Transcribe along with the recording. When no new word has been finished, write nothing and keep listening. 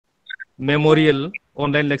Memorial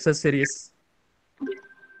Online Lecture Series.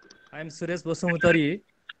 I am Suresh Bosumutari,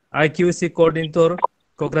 IQC Coordinator,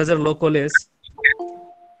 Kokrajhar Law College.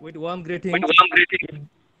 With warm greetings,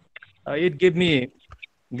 it gave me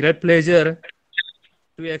great pleasure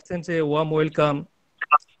to extend a warm welcome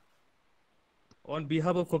on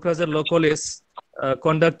behalf of Kokrajhar Law College,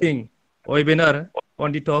 conducting webinar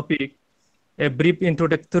on the topic, a brief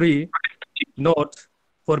introductory note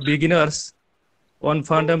for beginners on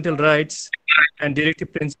fundamental rights and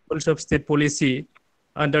directive principles of state policy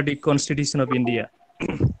under the Constitution of India.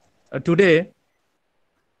 Today,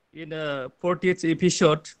 in the 40th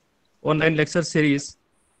episode online lecture series,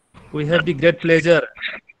 we have the great pleasure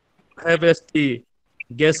to have as the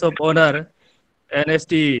guest of honor and as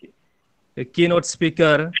the keynote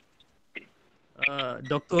speaker,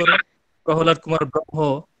 Dr. Prahlad Kumar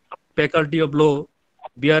Brahma, Faculty of Law,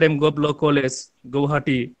 B.R.M. Govt Law College,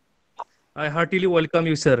 Guwahati. I heartily welcome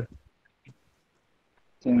you, sir.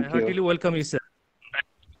 Thank you. Welcome you, sir.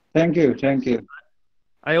 Thank you. Thank you.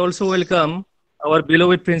 I also welcome our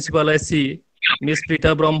beloved principal, I see, Ms.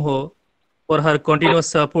 Prita Brahma, for her continuous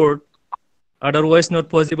support. Otherwise, not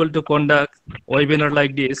possible to conduct webinar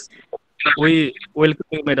like this. We welcome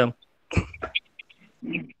you, madam.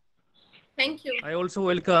 Thank you. I also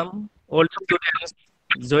welcome all students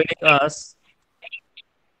joining us.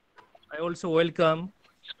 I also welcome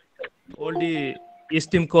all the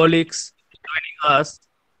esteemed colleagues joining us.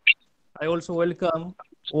 I also welcome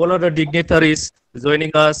all other dignitaries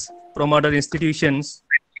joining us from other institutions.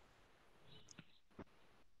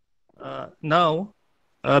 Now,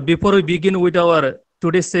 before we begin with our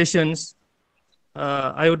today's sessions,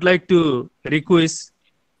 I would like to request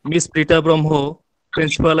Ms. Prita Brahma,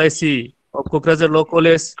 Principal IC of Kokrajhar Law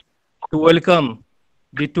College, to welcome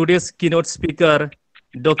the today's keynote speaker,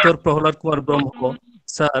 Dr. Prahlad Kumar Brahma,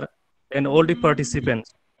 sir, and all the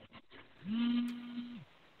participants.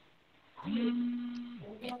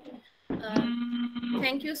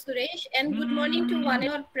 Thank you, Suresh, and good morning to one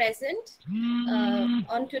and all present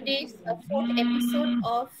on today's fourth episode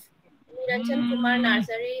of Niranjan Kumar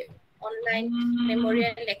Narzari Online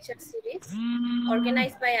Memorial Lecture Series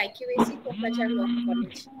organized by IQAC Kokrajhar Law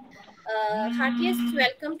College. Heartiest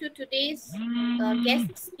welcome to today's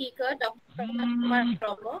guest speaker, Dr. Prahlad Kumar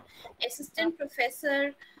Brahma, Assistant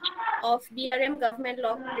Professor of B.R.M. Government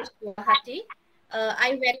Law College, Guwahati.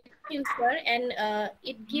 I welcome you, sir, and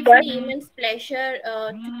it gives me immense pleasure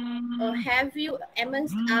to have you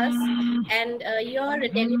amongst us, and your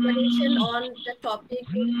deliberation on the topic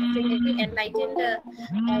will definitely enlighten the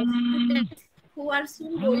students who are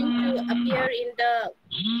soon going to appear in the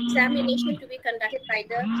examination to be conducted by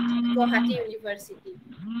the Guwahati University.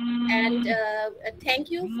 And thank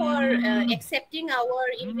you for accepting our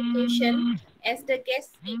invitation as the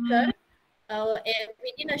guest speaker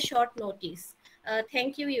within a short notice.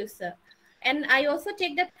 Thank you, sir. And I also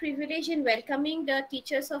take that privilege in welcoming the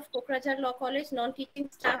teachers of Kokrajhar Law College, non-teaching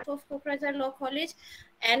staff of Kokrajhar Law College,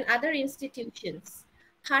 and other institutions.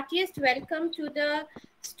 Heartiest welcome to the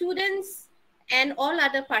students and all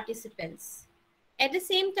other participants. At the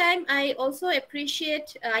same time, I also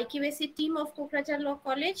appreciate IQAC team of Kokrajhar Law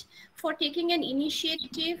College for taking an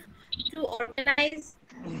initiative to organize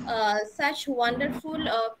such wonderful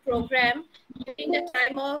program during the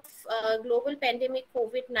time of global pandemic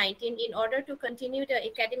COVID-19 in order to continue the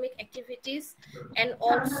academic activities and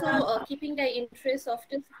also keeping the interests of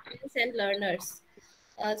the students and learners.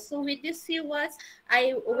 So with these few words,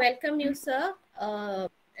 I welcome you, sir.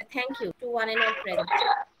 Thank you to one and all present.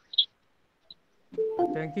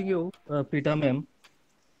 Thank you, Prita ma'am.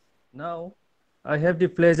 Now, I have the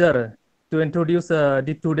pleasure to introduce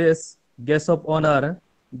the today's guest of honor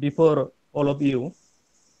before all of you.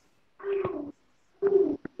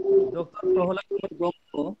 Dr. Prahlad Kumar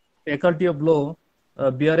Brahma, Faculty of Law,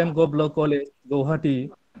 B.R.M. Govt Law College, Guwahati,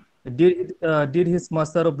 did his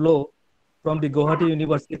Master of Law from the Guwahati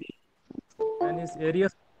University, and his area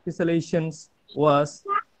of specializations was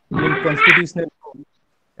in constitutional law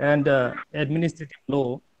and administrative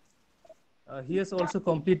law. He has also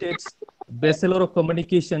completed Bachelor of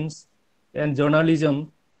Communications and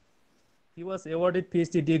Journalism. He was awarded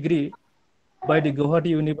PhD degree by the Guwahati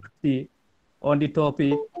University on the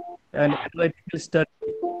topic and analytical study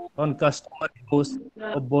on customer use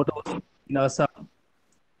of bottles in Assam.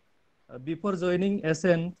 Before joining as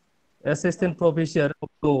an assistant professor of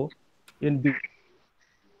law in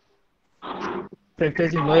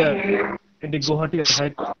practicing lawyer in the Guwahati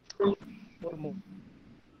High Court for more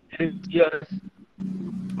years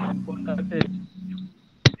and conducted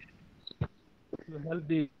to help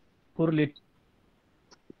the poor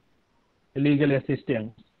legal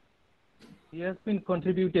assistance. He has been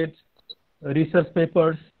contributed research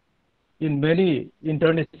papers in many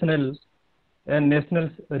international and national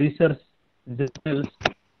research journals.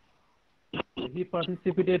 He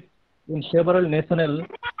participated in several national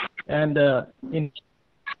and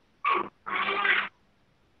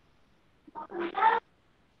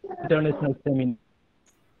international seminars.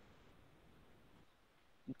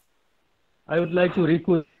 I would like to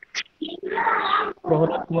request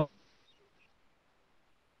Prahlad Kumar,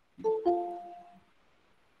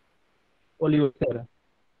 all you, sir.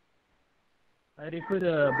 I request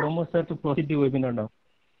Brahma sir to proceed the webinar now.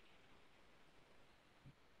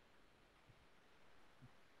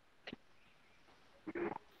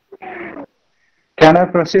 Can I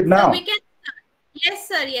proceed So now? we can start. Yes,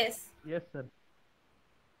 sir. Yes. Yes, sir.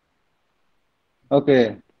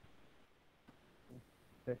 Okay.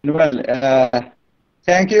 Well,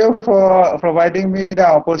 thank you for providing me the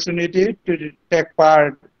opportunity to take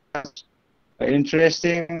part in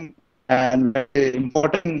interesting and very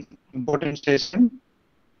important session.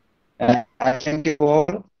 I thank you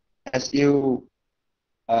all as you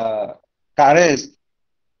courage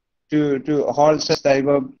to hold such type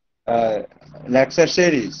of lecture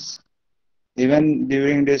series even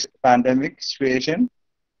during this pandemic situation.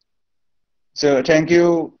 So thank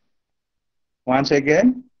you once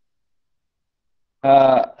again.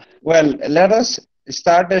 Well, let us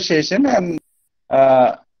start the session, and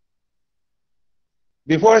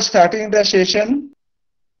before starting the session,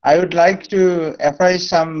 I would like to apprise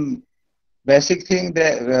some basic thing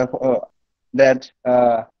that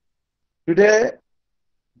today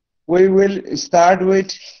we will start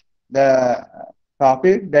with the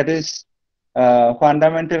topic that is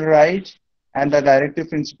fundamental right and the directive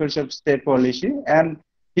principles of state policy. And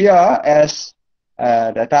here, as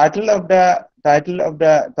the title of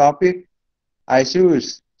the topic, I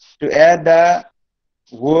choose to add the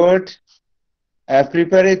word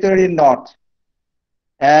preparatory note,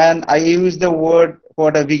 and I use the word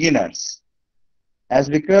for the beginners, as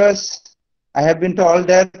because I have been told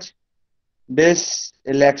that this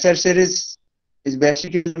lecture series is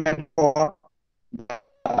basically meant for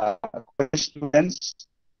college students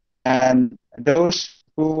and those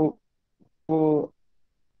who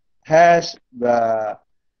has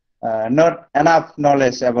not enough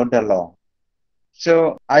knowledge about the law.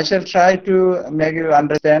 So I shall try to make you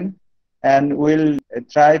understand, and will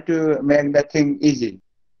try to make the thing easy.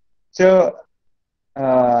 So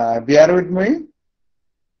bear with me,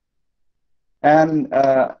 and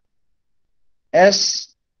as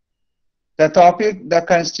the topic, the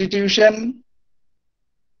Constitution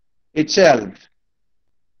itself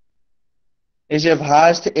is a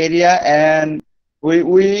vast area, and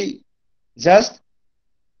we just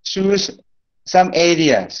choose some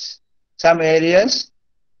areas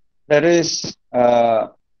that is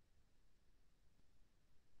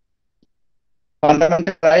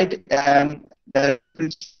fundamental right and the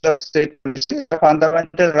principle of state policy. The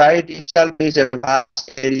fundamental right itself is a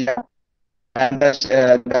vast area, and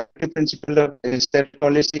the principle of state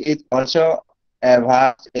policy is also a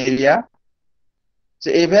vast area. So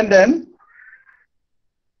even then,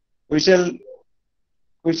 we shall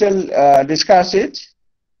discuss it.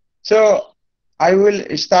 So I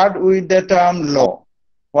will start with the term law.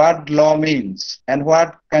 What law means, and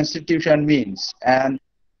what constitution means, and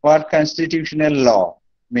what constitutional law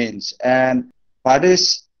means, and what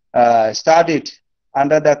is studied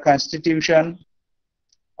under the constitution,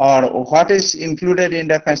 or what is included in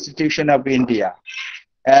the Constitution of India.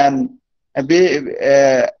 And be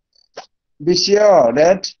sure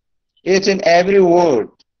that each and every word,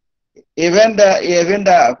 even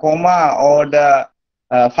the comma or the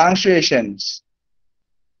punctuations,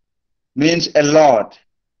 means a lot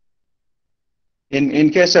in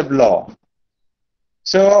case of law.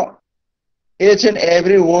 So each and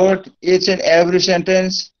every word, each and every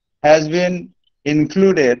sentence has been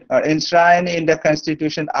included or enshrined in the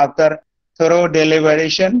Constitution after thorough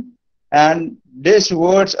deliberation, and these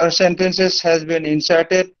words or sentences has been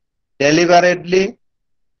inserted deliberately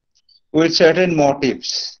with certain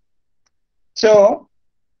motives. So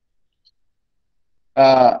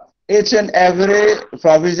each and every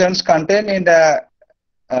provisions contained in the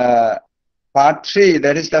part 3,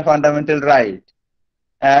 that is the fundamental right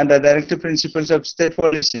and the directive principles of state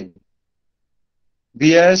policy,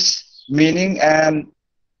 bears meaning. And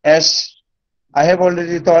as I have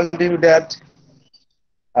already told you that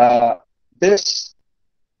these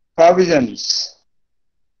provisions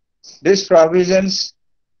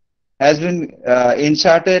has been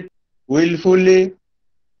inserted willfully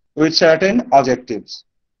with certain objectives.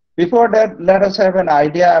 Before that, let us have an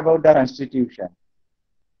idea about the Constitution.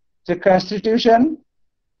 The Constitution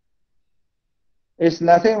is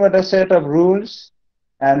nothing but a set of rules.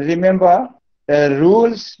 And remember, the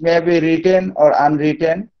rules may be written or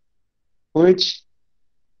unwritten, which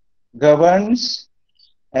governs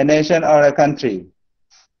a nation or a country.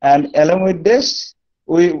 And along with this,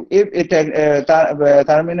 if it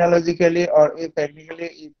terminologically or if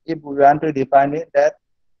technically, if we want to define it, that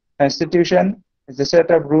constitution is a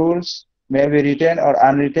set of rules, may be written or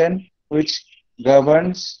unwritten, which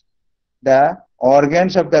governs the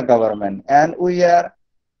organs of the government, and we are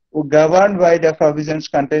governed by the provisions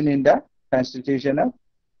contained in the Constitution of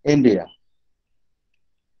India.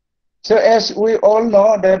 So as we all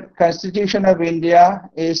know that Constitution of India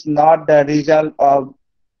is not the result of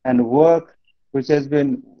and work which has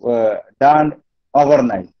been done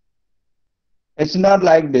overnight. It's not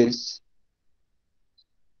like this.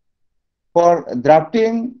 For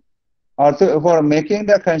drafting or for making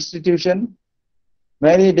the Constitution,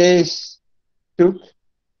 many days took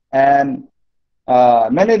and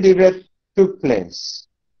many debates took place.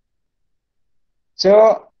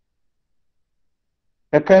 So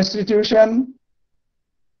the Constitution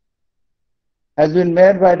has been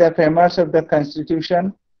made by the framers of the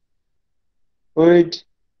Constitution with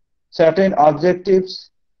certain objectives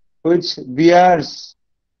which bears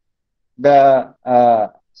the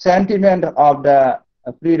sentiment of the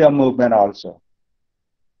freedom movement also.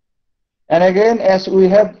 And again, as we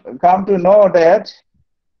have come to know that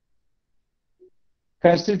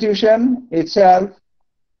Constitution itself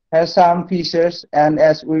has some features, and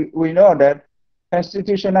as we know that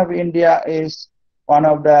Constitution of India is one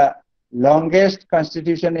of the longest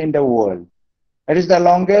constitution in the world. It is the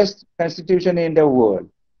longest constitution in the world.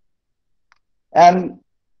 And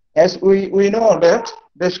as we know that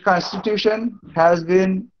this constitution has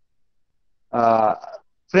been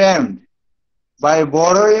framed by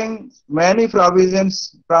borrowing many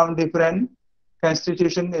provisions from different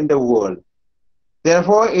constitutions in the world.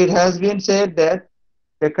 Therefore, it has been said that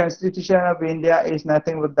the Constitution of India is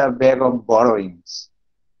nothing but the bag of borrowings.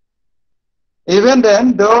 Even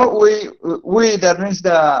then, though we that means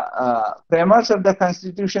the framers of the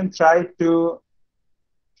Constitution tried to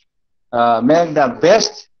make the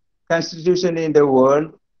best constitution in the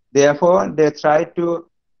world, therefore they tried to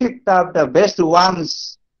pick up the best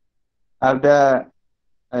ones of the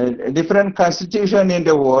different constitution in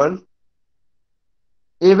the world.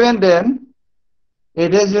 Even then,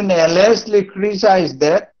 it has been allegedly criticized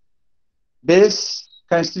that this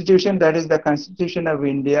constitution, that is the Constitution of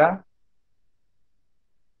India,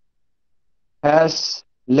 has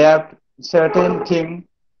left certain thing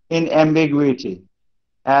in ambiguity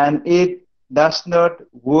and it does not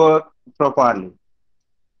work properly.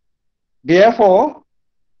 Therefore,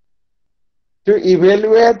 to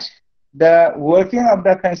evaluate the working of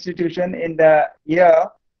the Constitution in the year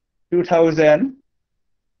 2000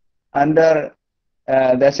 under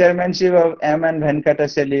the chairmanship of M. and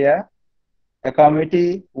Venkatachalia, a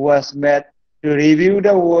committee was made to review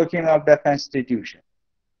the working of the Constitution.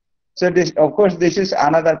 So this, of course, this is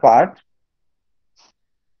another part.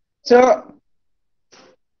 So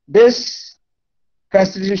this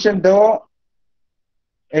Constitution, though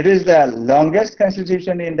it is the longest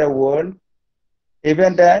Constitution in the world,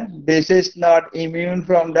 even then this is not immune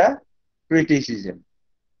from the criticism.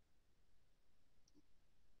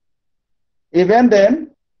 Even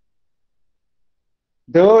then,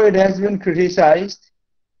 though it has been criticized,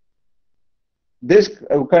 this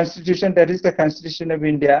Constitution, that is the Constitution of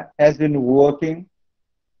India, has been working,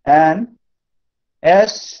 and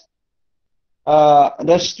as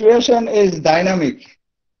the situation is dynamic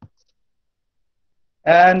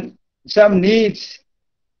and some needs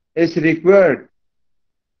is required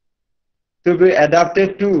to be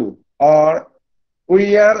adapted to, or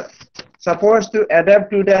we are supposed to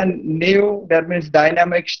adapt to the new, that means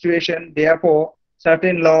dynamic situation, therefore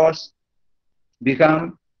certain laws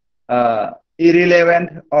become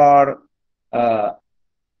irrelevant or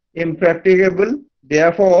impracticable.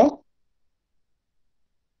 Therefore,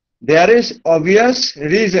 there is obvious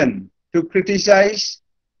reason to criticize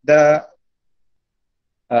the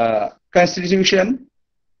Constitution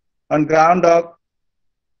on ground of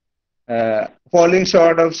falling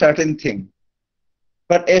short of certain things.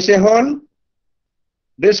 But as a whole,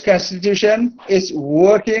 this Constitution is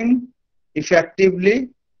working effectively.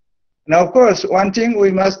 Now, of course, one thing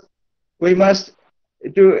we must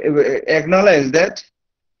to acknowledge that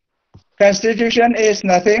Constitution is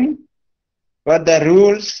nothing but the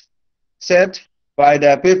rules set by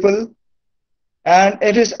the people, and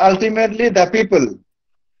it is ultimately the people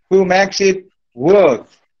who makes it work.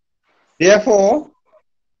 Therefore,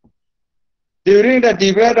 during the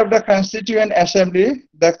debate of the Constituent Assembly,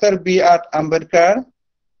 Dr. B.R. Ambedkar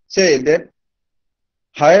said that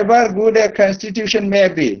However good a constitution may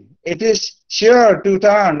be, it is sure to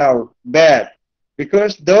turn out bad,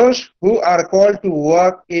 because those who are called to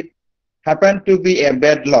work it happen to be a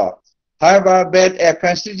bad law. However bad a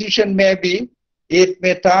constitution may be, it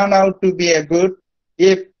may turn out to be a good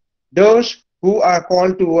if those who are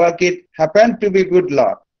called to work it happen to be good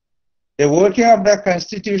law. The working of the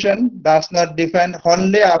constitution does not depend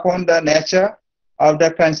only upon the nature of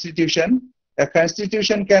the constitution. The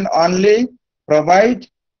constitution can only provide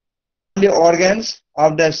the organs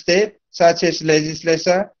of the state, such as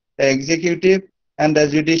legislature, the executive, and the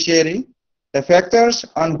judiciary. The factors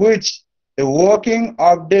on which the working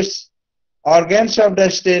of these organs of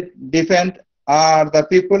the state depend are the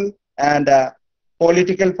people and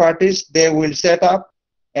political parties they will set up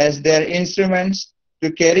as their instruments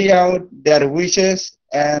to carry out their wishes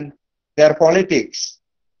and their politics.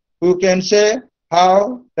 Who can say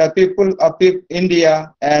how the people of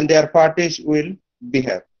India and their parties will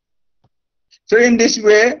behave? So in this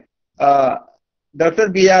way, Dr.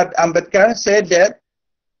 B.R. Ambedkar said that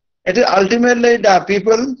it is ultimately the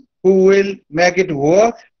people who will make it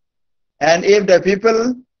work, and if the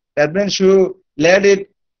people, that means who let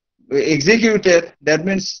it execute it, that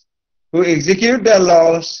means who execute the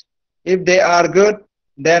laws, if they are good,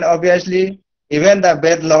 then obviously even the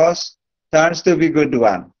bad laws turns to be good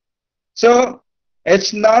one. So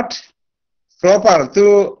it's not proper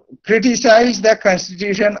to criticize the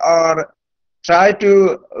constitution or try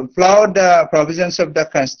to flout the provisions of the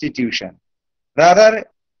constitution. Rather,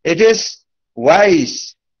 it is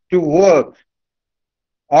wise to work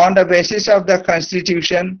on the basis of the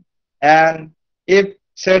constitution, and if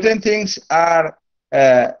certain things are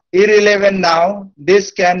irrelevant now,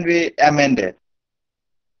 this can be amended.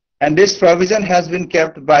 And this provision has been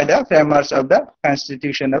kept by the framers of the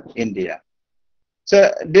Constitution of India.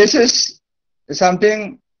 So this is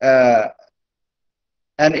something, an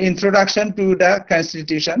introduction to the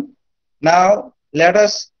Constitution. Now let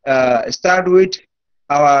us start with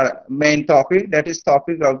our main topic, that is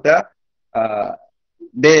topic of the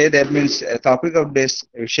day, that means topic of this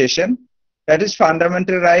session, that is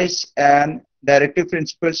fundamental rights and directive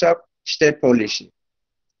principles of state policy.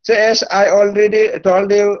 So as I already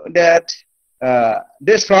told you that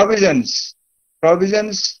these provisions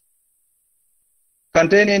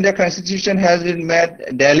contained in the Constitution has been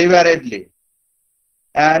made deliberately,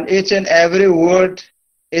 and each and every word,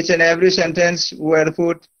 each and every sentence were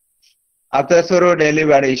put after thorough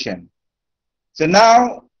deliberation. So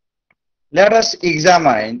now let us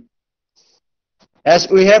examine, as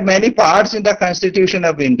we have many parts in the Constitution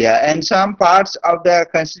of India, and some parts of the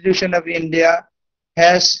Constitution of India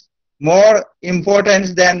has more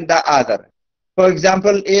importance than the other. For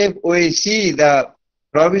example, if we see the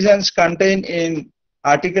provisions contained in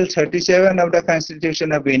Article 37 of the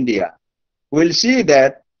Constitution of India, we'll see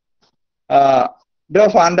that the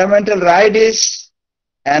fundamental right is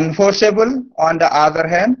enforceable. On the other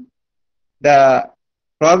hand, the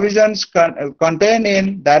provisions contained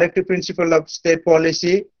in Directive Principle of State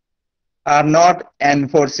Policy are not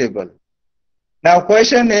enforceable. Now,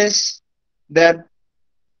 question is that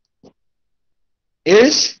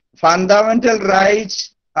is fundamental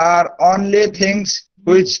rights are only things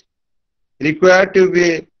which require to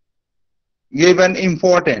be given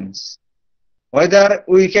importance. Whether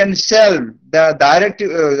we can sell the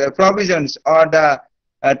directive provisions or the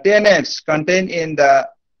tenets contained in the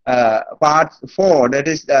part 4, that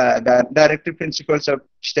is the Directive Principles of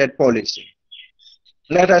State Policy.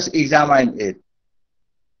 Let us examine it.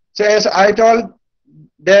 So as I told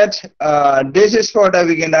that this is for the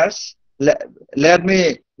beginners, let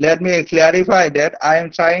me clarify that I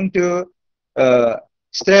am trying to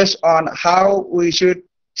stress on how we should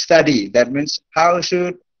study. That means how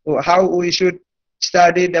we should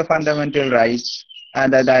study the fundamental rights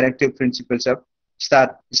and the directive principles of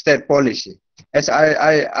state policy. As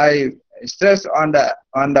I stress on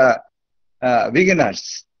the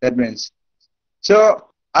beginners. That means, so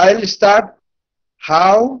I'll start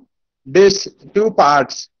how these two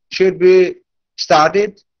parts should be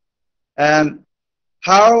started and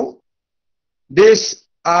how these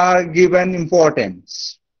are given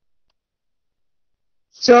importance.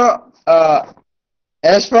 So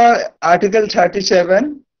as per Article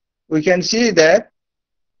 37, we can see that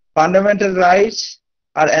fundamental rights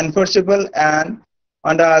are enforceable, and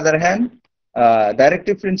on the other hand,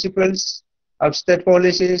 directive principles of state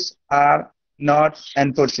policies are not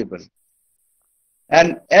enforceable.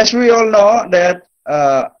 And as we all know that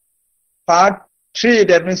part 3,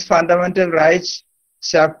 that means fundamental rights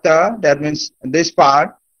chapter, that means this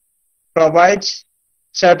part provides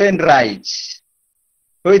certain rights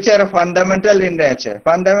which are fundamental in nature.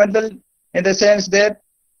 Fundamental in the sense that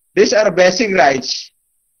These are basic rights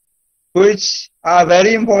which are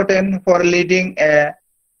very important for leading a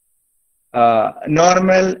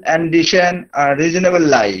normal and decent, reasonable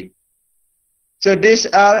life. So these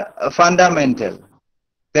are fundamental.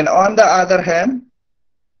 Then on the other hand,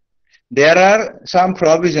 there are some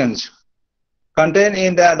provisions contained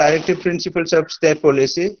in the Directive Principles of State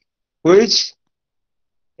Policy which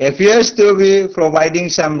appears to be providing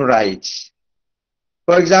some rights.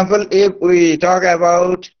 For example, if we talk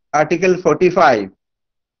about Article 45,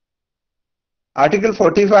 Article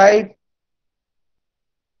 45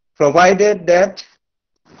 provided that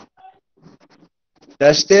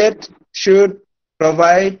the state should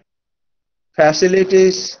provide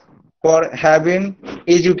facilities for having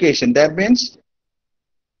education. That means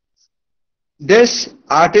this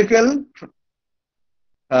article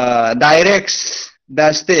directs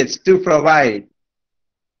the states to provide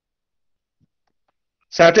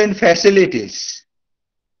certain facilities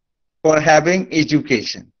for having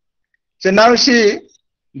education. So now see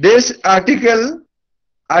this article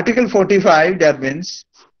 45, that means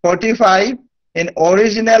 45 in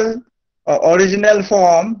original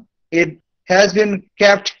form, it has been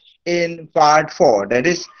kept in part 4, that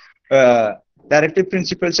is Directive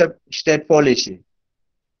Principles of State Policy.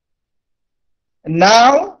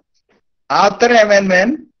 Now after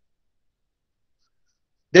amendment,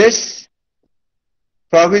 this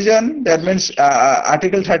provision, that means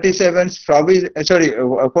Article 37's provision,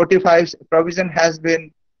 45's provision has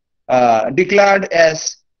been declared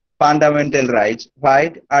as fundamental rights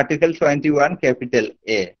by Article 21 capital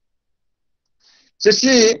A. So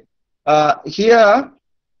see, here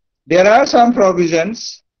there are some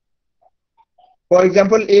provisions. For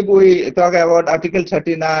example, if we talk about Article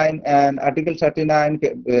 39 and Article 39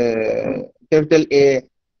 capital A,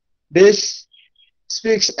 this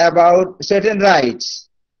speaks about certain rights.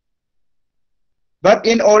 But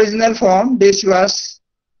in original form, this was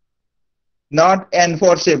not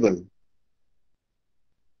enforceable.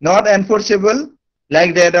 Not enforceable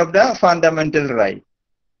like that of the fundamental right.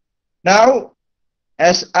 Now,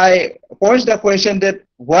 as I posed the question that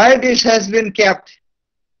why this has been kept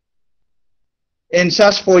in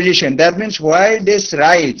such position, that means why these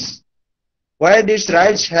rights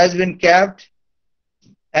has been kept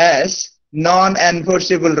as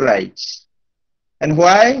non-enforceable rights, and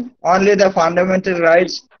why only the fundamental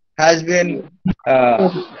rights has been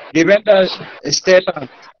given the status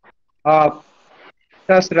of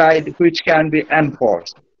such right which can be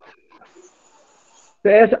enforced. So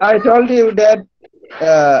as I told you that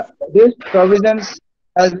these provisions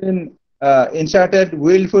has been inserted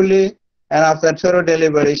willfully and after thorough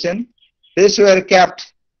deliberation. These were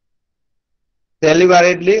kept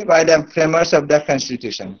deliberately by the framers of the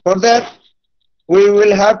Constitution. For that, we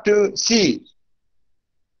will have to see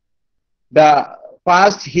the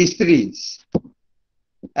past histories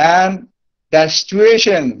and the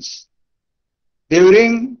situations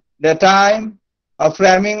during the time of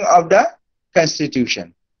framing of the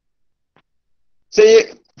Constitution. So,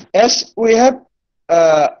 as we have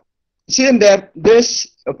seen that this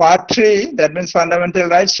part 3, that means fundamental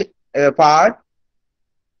rights part,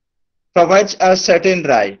 provides us certain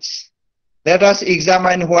rights. Let us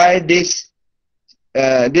examine why this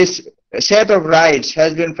set of rights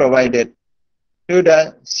has been provided to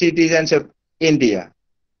the citizens of India,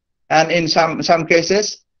 and in some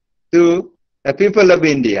cases to the people of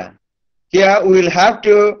India. Here we will have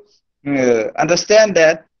to understand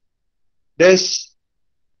that this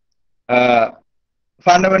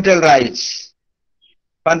fundamental rights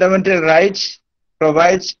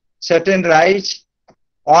provides certain rights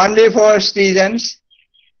only for citizens,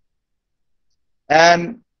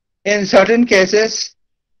 and in certain cases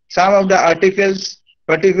some of the articles,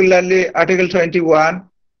 particularly Article 21,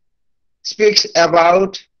 speaks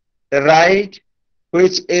about the right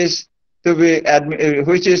which is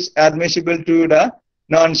admissible to the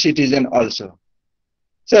non-citizen also.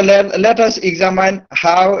 So let us examine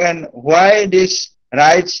how and why this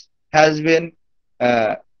rights has been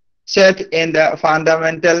set in the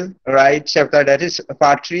fundamental rights chapter, that is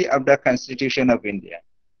part 3 of the Constitution of India.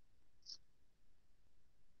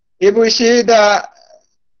 If we see the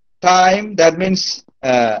time, that means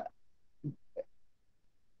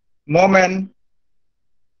moment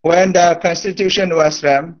when the Constitution was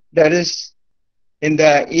framed, that is in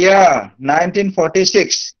the year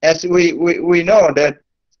 1946, as we know that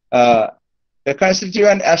the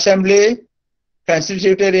Constituent Assembly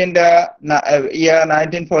constituted in the year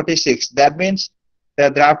 1946. That means the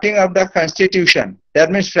drafting of the Constitution,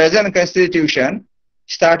 that means present Constitution,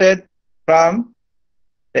 started from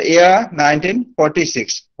the year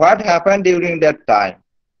 1946. What happened during that time?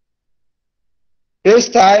 This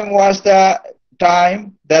time was the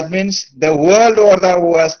time, that means the world order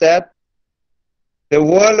was that, the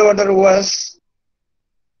world order was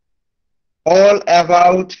all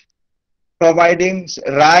about providing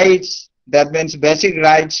rights, that means basic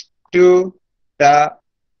rights to the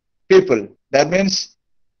people. That means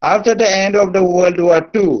after the end of the World War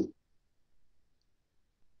II,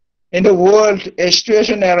 in the world a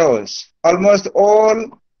situation arose. Almost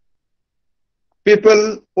all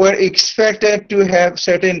people were expected to have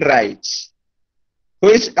certain rights,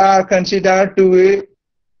 which are considered to be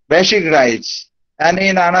basic rights, and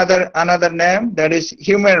in another name, that is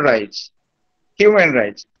human rights. Human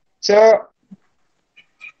rights. So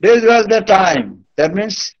this was the time. That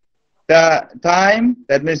means the time,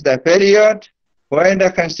 that means the period when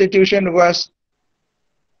the Constitution was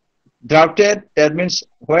drafted. That means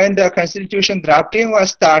when the Constitution drafting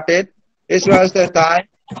was started, this was the time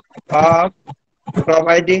of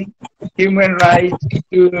providing human rights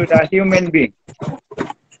to the human being,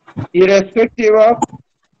 irrespective of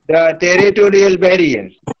the territorial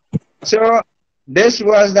barriers. So this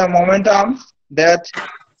was the momentum that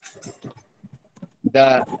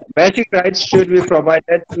the basic rights should be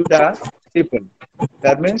provided to the people.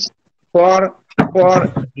 That means for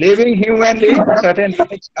living humanly, certain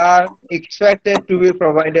rights are expected to be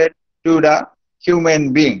provided to the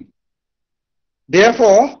human being.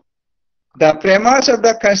 Therefore, the premise of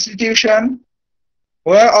the Constitution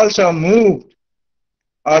were also moved,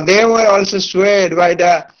 or they were also swayed by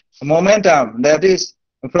the momentum, that is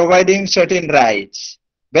providing certain rights,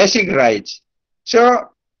 basic rights. So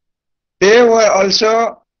they were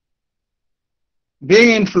also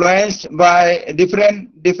being influenced by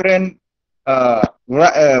different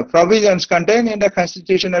provisions contained in the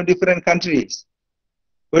Constitution of different countries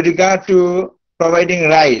with regard to providing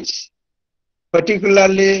rights.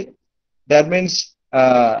 Particularly, that means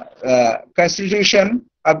Constitution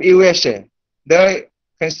of USA. The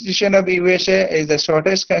Constitution of USA is the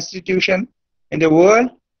shortest constitution in the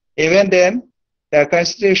world. Even then, the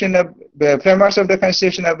Constitution of the premise of the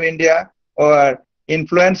Constitution of India were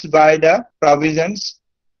influenced by the provisions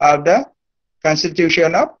of the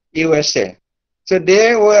Constitution of USA. So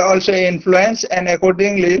they were also influenced, and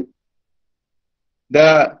accordingly,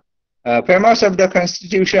 the premise of the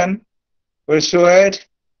Constitution was swayed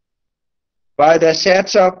by the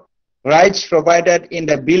sets of rights provided in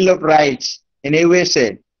the Bill of Rights in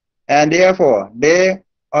USA, and therefore they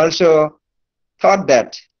also thought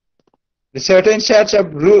that the certain sets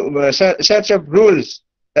of rules,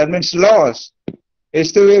 that means laws,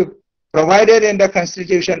 is to be provided in the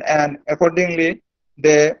Constitution, and accordingly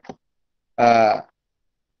they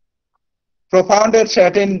propounded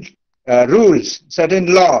certain rules,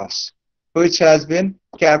 certain laws, which has been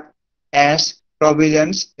kept as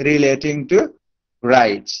provisions relating to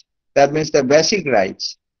rights. That means the basic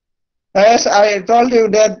rights. As I told you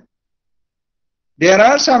that there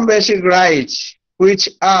are some basic rights which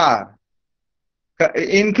are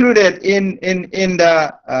included in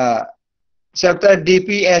the chapter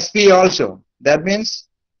DPSP also. That means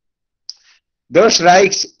those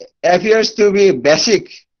rights appears to be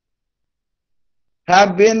basic,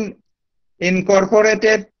 have been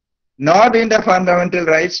incorporated not in the fundamental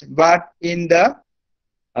rights but in the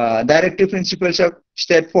directive principles of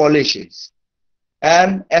state policies.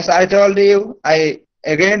 And as I told you, I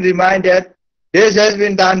again remind that this has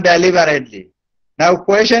been done deliberately. Now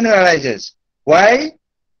question arises, why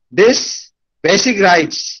this basic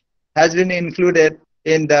rights has been included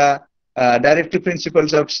in the directive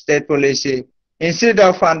principles of state policy instead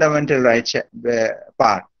of fundamental rights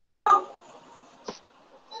part?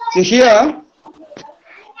 So here,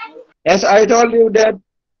 as I told you that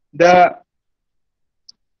the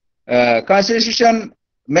constitution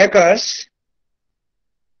makers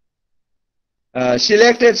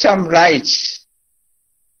selected some rights,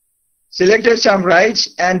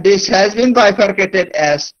 and this has been bifurcated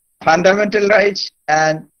as fundamental rights,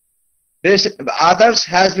 and this others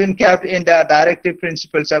has been kept in the directive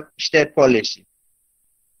principles of state policy.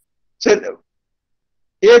 So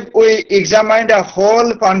if we examine the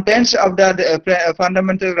whole contents of the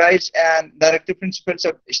fundamental rights and directive principles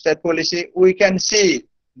of state policy, we can see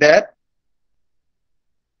that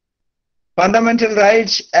fundamental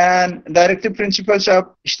rights and directive principles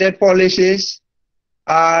of state policies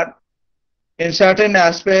are in certain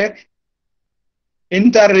aspect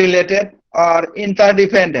interrelated or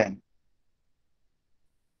interdependent.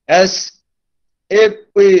 As if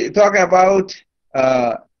we talk about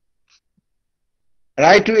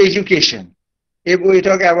right to education,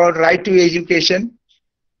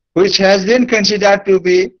 which has been considered to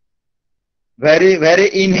be very, very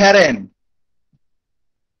inherent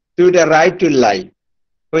to the right to life,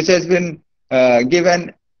 which has been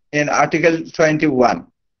given in Article 21.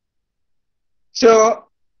 So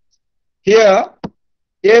here,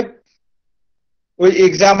 if we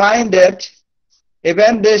examine that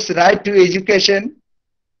even this right to education,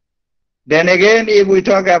 then again, if we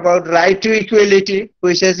talk about right to equality,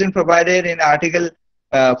 which has been provided in Article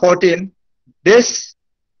 14, this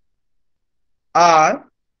are,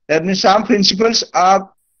 that means some principles of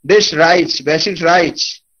this rights, basic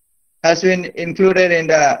rights, has been included in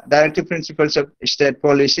the directive principles of state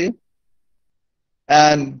policy.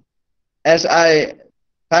 And as I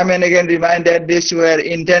time and again reminded, these were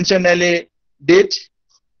intentionally did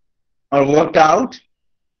or worked out.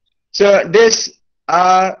 So these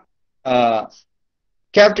are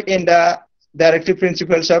kept in the directive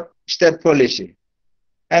principles of state policy.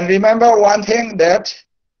 And remember one thing, that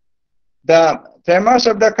the premise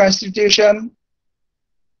of the Constitution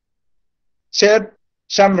set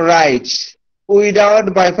some rights without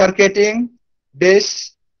bifurcating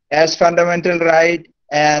this as fundamental right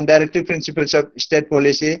and directive principles of state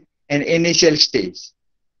policy in initial stage.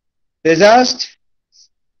 They just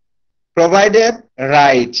provided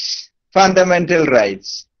rights, fundamental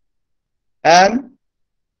rights. And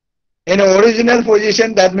in original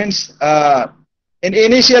position, that means in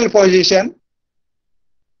initial position,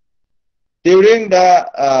 during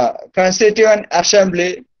the Constituent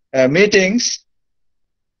Assembly meetings,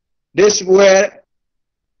 these were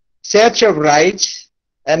sets of rights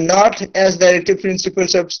and not as directive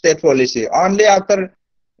principles of state policy. Only after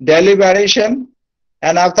deliberation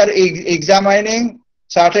and after examining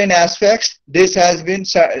certain aspects, this has been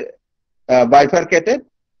bifurcated.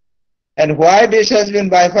 And why this has been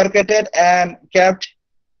bifurcated and kept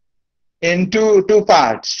into two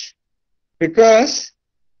parts? Because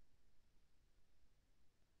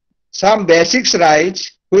some basic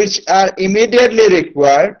rights which are immediately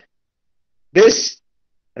required, these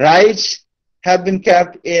rights have been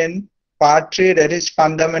kept in part 3, that is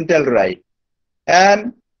fundamental right.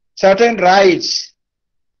 And certain rights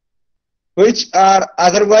which are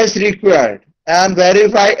otherwise required and very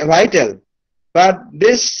vital, but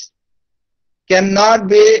this cannot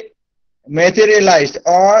be materialized,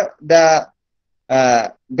 or the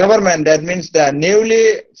government, that means the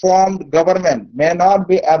newly formed government, may not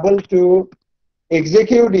be able to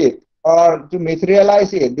execute it or to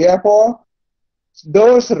materialize it. Therefore,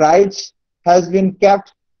 those rights has been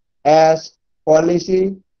kept as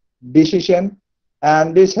policy decision,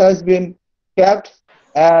 and this has been kept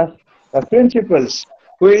as the principles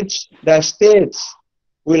which the states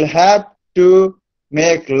will have to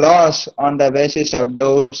make laws on the basis of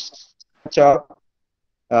those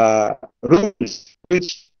rules,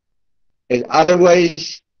 which is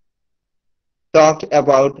otherwise talked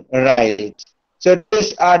about rights. So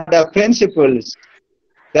these are the principles.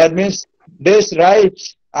 That means these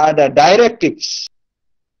rights are the directives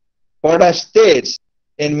for the states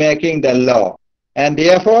in making the law. And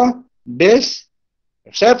therefore, this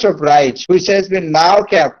set of rights, which has been now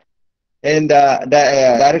kept in the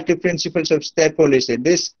directive principles of state policy,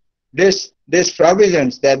 this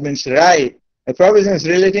provisions, that means right, provisions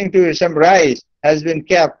relating to some rights, has been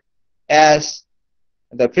kept as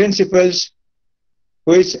the principles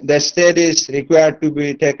which the state is required to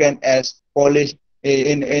be taken as policy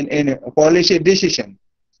in policy decision.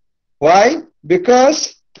 Why?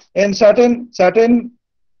 Because in certain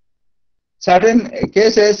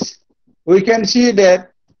cases we can see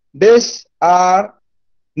that these are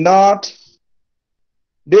not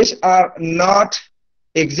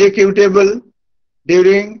executable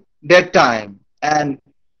during that time, and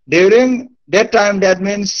during that time, that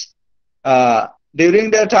means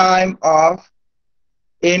during the time of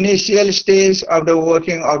initial stage of the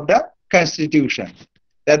working of the Constitution.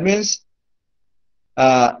 That means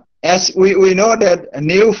as we know that a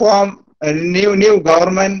new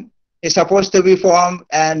government is supposed to be formed,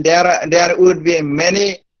 and there would be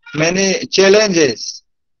many challenges.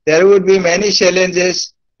 There would be many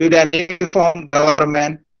challenges to the new formed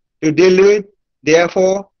government to deal with.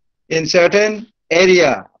 Therefore, in certain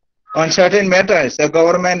area, on certain matters, the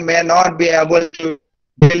government may not be able to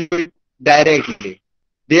deal with directly.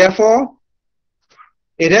 Therefore,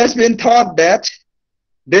 it has been thought that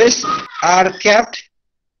these are kept,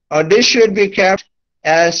 or this should be kept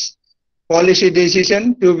as policy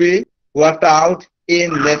decision to be worked out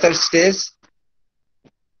in later stage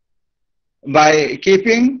by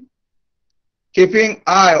keeping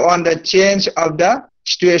eye on the change of the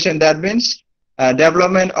situation. That means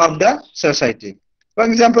development of the society. For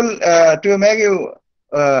example, to make you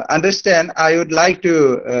understand, I would like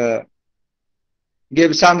to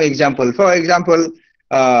give some example. For example,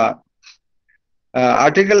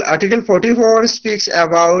 Article 44 speaks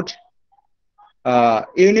about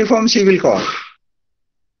uniform civil code.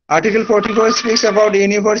 Article 44 speaks about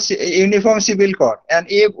uniform civil code, and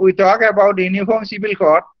if we talk about uniform civil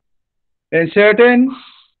code, then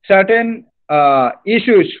certain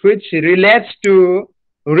issues which relates to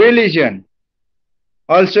religion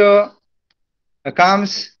also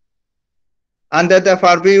comes under the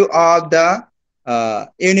purview of the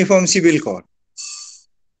uniform civil code.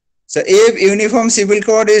 So if uniform civil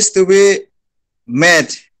code is to be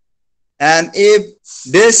met, and if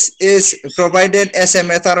this is provided as a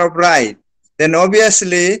matter of right, then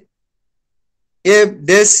obviously if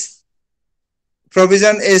this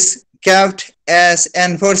provision is kept as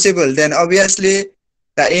enforceable, then obviously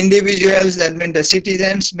the individuals, that means the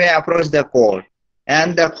citizens, may approach the court,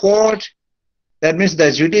 and the court, that means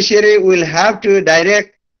the judiciary, will have to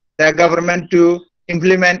direct the government to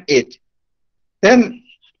implement it. Then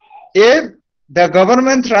if the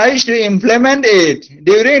government tries to implement it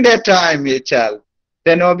during that time itself,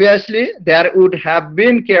 then obviously there would have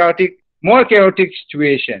been more chaotic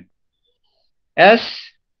situation, as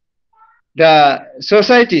the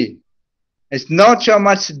society is not so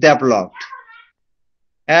much developed.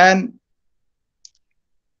 And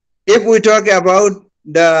if we talk about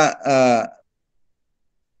the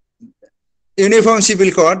uniform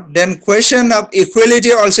civil code, then question of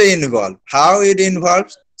equality also involved. How it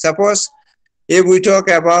involves? Suppose if we talk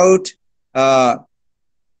about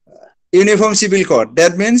uniform civil code,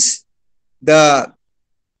 that means the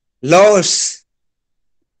laws,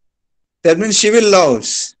 that means civil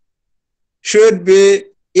laws, should be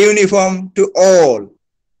uniform to all,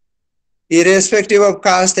 irrespective of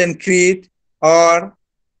caste and creed or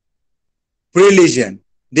religion.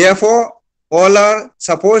 Therefore, all are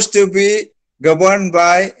supposed to be governed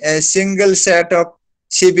by a single set of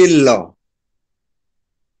civil law,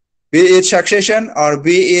 be it succession or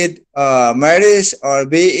be it marriage or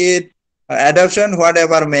be it adoption,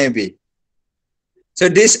 whatever may be. So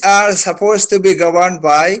these are supposed to be governed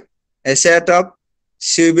by a set of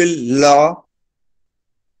civil law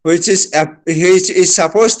which is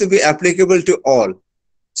supposed to be applicable to all.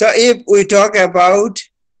 So if we talk about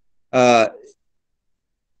that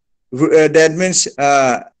means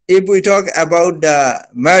if we talk about the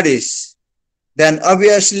marriage, then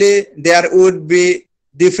obviously there would be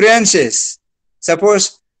differences.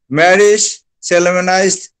 Suppose marriage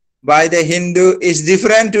solemnized by the Hindu is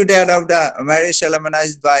different to that of the marriage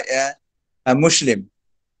solemnized by a Muslim.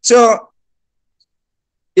 So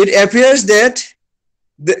it appears that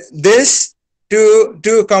this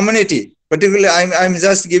two community, particularly I'm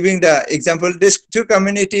just giving the example, these two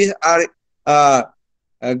communities are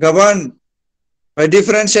governed by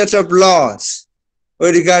different sets of laws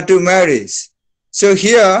with regard to marriage. So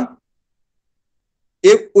here,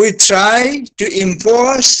 if we try to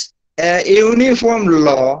impose a uniform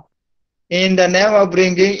law in the name of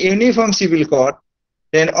bringing uniform civil code,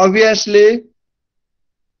 then obviously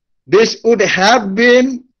this would have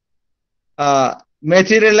been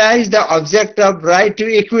materialized the object of right to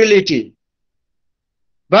equality.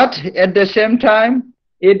 But at the same time,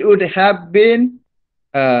 it would have been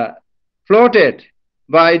floated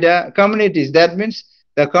by the communities. That means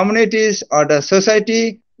the communities or the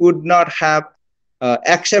society would not have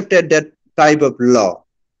accepted that type of law.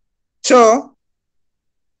 So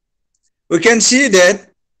we can see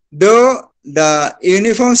that though the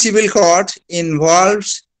uniform civil code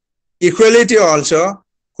involves equality also,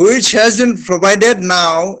 which has been provided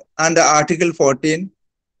now under Article 14,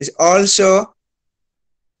 is also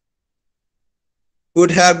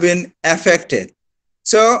would have been affected.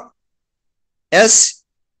 So as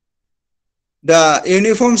the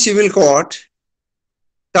uniform civil code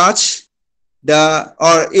touch the,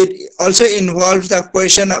 or it also involves the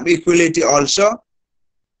question of equality also,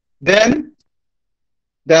 then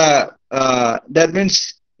the that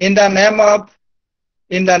means in the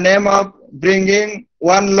name of bringing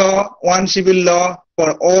one law, one civil law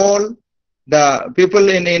for all the people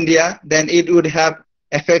in India, then it would have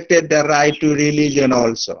affected the right to religion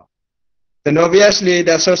also. Then obviously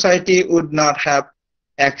the society would not have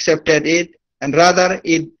accepted it, and rather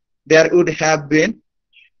there would have been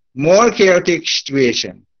more chaotic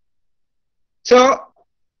situation. So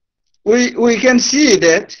we can see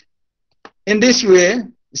that in this way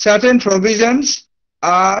certain provisions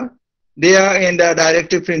are there in the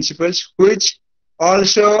directive principles, which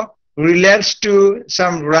also relates to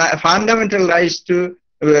some fundamental rights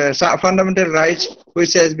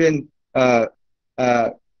which has been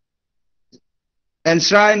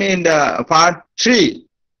enshrined in the Part 3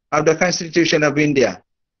 of the Constitution of India.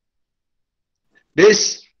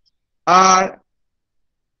 These are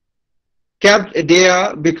kept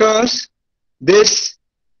there because this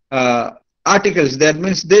articles, that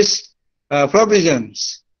means this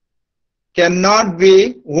provisions cannot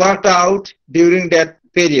be worked out during that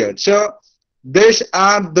period. So these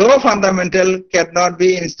are, though fundamental, cannot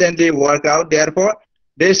be instantly worked out. Therefore,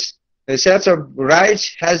 this set of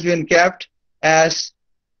rights has been kept as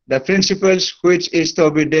the principles which is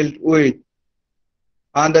to be dealt with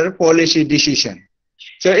under policy decision.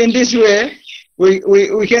 So in this way,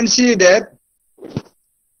 we can see that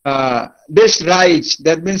this rights,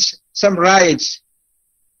 that means some rights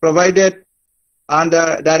provided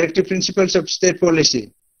under directive principles of state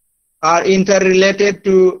policy, are interrelated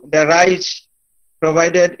to the rights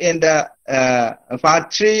provided in the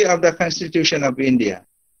Part 3 of the Constitution of India.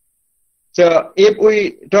 So if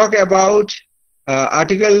we talk about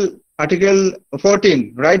Article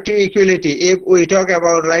 14, right to equality, if we talk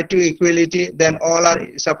about right to equality, then all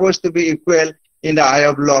are supposed to be equal in the eye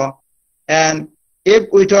of law. And if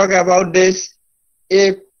we talk about this,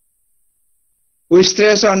 if we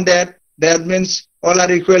stress on that, that means all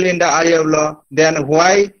are equal in the eye of law, then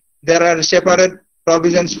why there are separate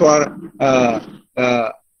provisions for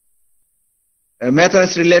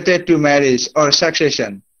matters related to marriage or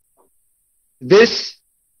succession? This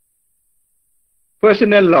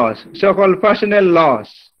personal laws, so-called personal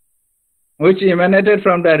laws, which emanated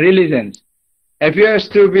from the religions, appears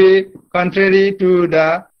to be contrary to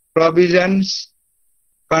the provisions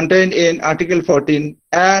contained in Article 14,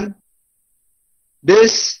 and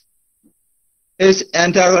this is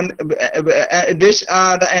these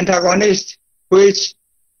are the antagonists which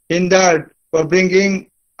hindered for bringing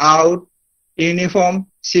out uniform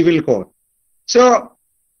civil code. So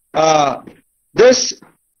this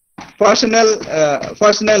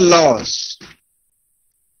personal laws,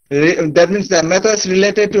 that means the matters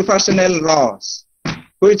related to personal laws,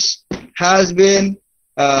 which has been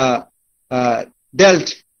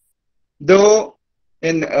dealt, though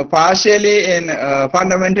in partially in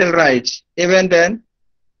fundamental rights, even then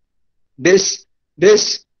this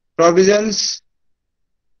provisions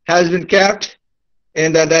has been kept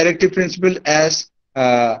in the directive principle as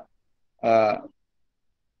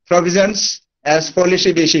provisions as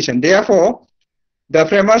policy decision. Therefore, the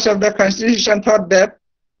framers of the Constitution thought that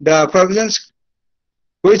the provisions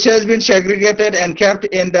which has been segregated and kept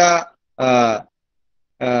in the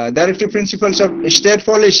directive principles of state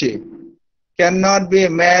policy cannot be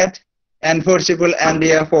made enforceable, and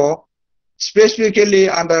therefore specifically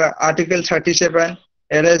under Article 37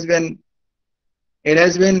 it has been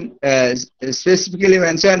specifically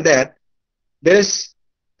mentioned that this,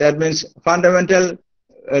 that means fundamental,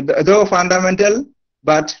 though fundamental,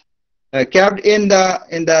 but kept in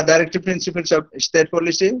the directive principles of state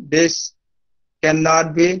policy, this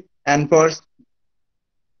cannot be enforced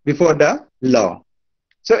before the law.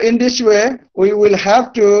 So in this way, we will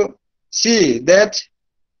have to see that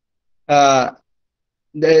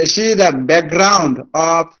see the background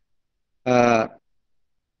of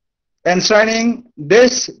enshrining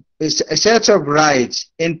this sets of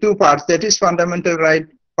rights in two parts, that is fundamental right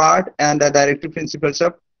part and the directive principles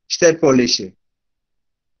of state policy.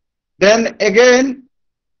 Then again,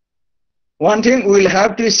 one thing we will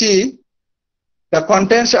have to see the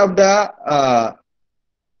contents of the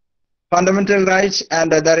fundamental rights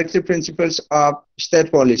and the directive principles of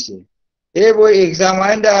state policy. If we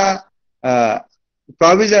examine the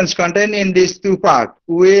provisions contained in these two parts,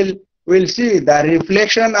 we'll see the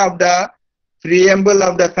reflection of the preamble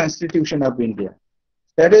of the Constitution of India.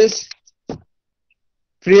 That is,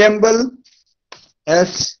 preamble,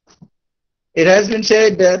 as it has been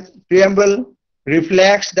said that preamble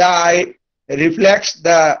reflects the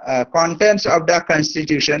contents of the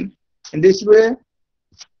Constitution. In this way,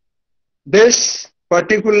 this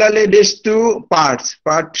particularly these two parts,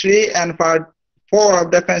 Part 3 and Part 4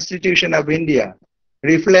 of the Constitution of India,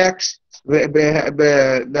 reflects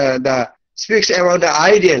speaks about the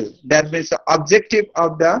ideal, that means the objective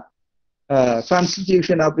of the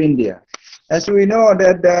Constitution of India. As we know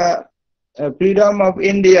that the freedom of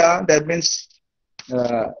India, that means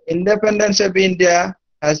independence of India,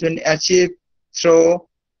 has been achieved through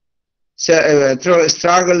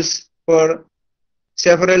struggles for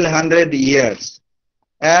several hundred years.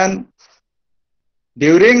 And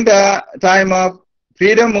during the time of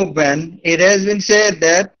freedom movement, it has been said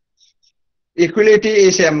that equality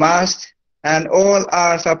is a must and all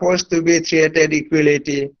are supposed to be treated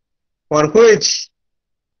equality, for which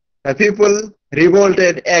the people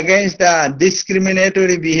revolted against the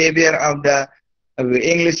discriminatory behavior of the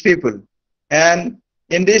English people. And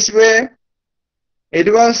in this way,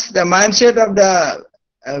 it was the mindset of the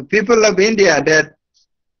people of India that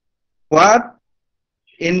what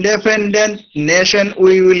independent nation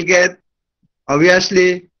we will get,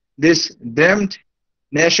 obviously this dreamed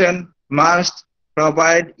nation must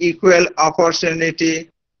provide equal opportunity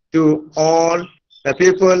to all the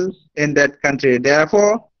people in that country.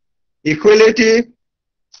 Therefore, equality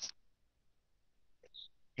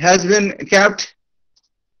has been kept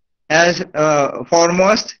as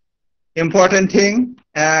foremost important thing,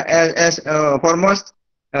 as foremost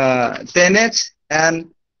tenets, and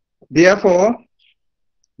therefore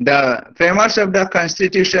the framers of the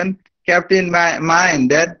constitution kept in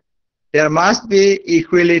mind that there must be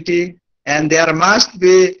equality and there must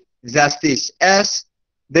be justice, as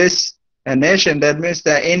this nation, that means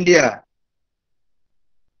the India,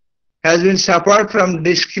 has been suffered from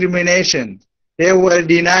discrimination. They were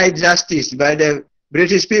denied justice by the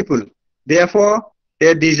British people. Therefore,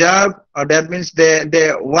 they deserve, or that means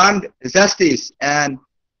they want justice, and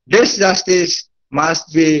this justice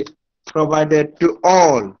must be provided to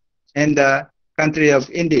all in the country of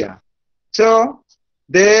India. So,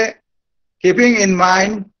 they, keeping in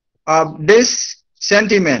mind of this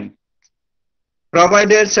sentiment,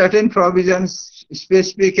 provided certain provisions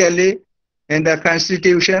specifically in the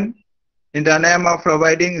constitution in the name of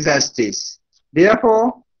providing justice.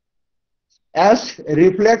 Therefore, as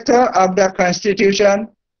reflector of the constitution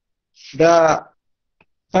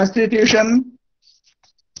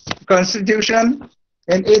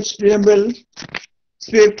in its preamble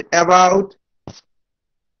speaks about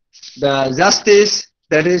the justice,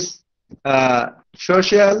 that is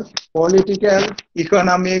social, political,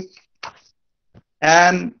 economic,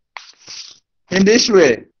 and in this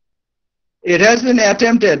way it has been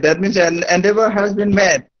attempted, that means an endeavor has been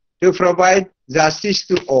made to provide justice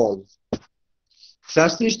to all.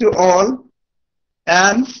 Justice to all,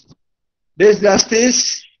 and this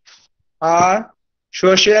justice are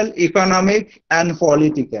social, economic, and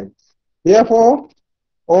political. Therefore,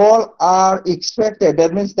 all are expected,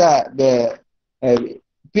 that means that the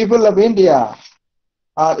people of India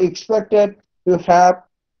are expected to have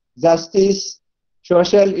justice,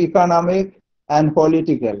 social, economic, and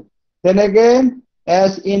political. Then again,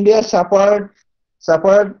 as India suffered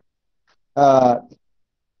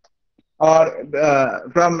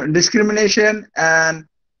from discrimination and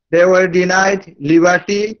they were denied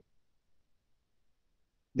liberty.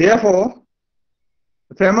 Therefore,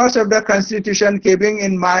 the framers of the constitution, keeping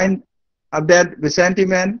in mind of that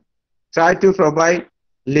sentiment, try to provide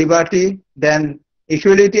liberty, then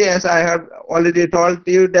equality, as I have already told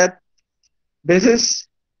you, that means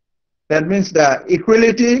the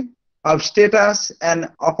equality of status and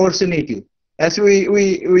opportunity. As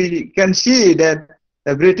we can see that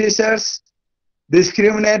the Britishers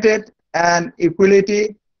discriminated and equal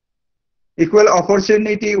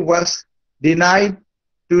opportunity was denied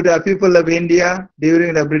to the people of India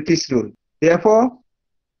during the British rule. Therefore,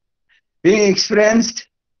 being experienced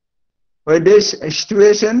with this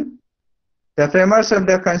situation, the framers of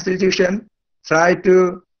the constitution try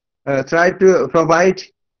to provide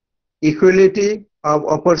equality of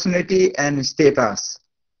opportunity and status.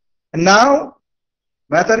 And now,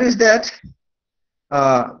 matter is that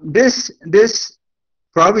this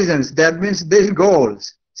provisions, that means these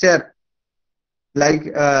goals set like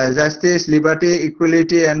justice, liberty,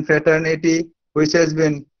 equality, and fraternity, which has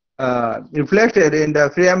been reflected in the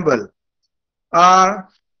preamble, are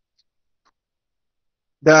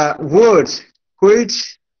the words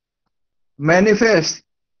which manifest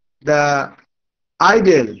the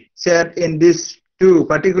ideal set in these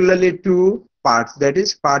particularly two parts, that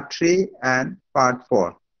is part 3 and part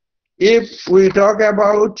 4. If we talk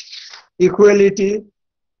about equality,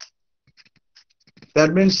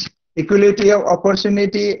 that means equality of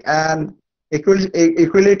opportunity and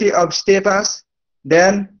equality of status,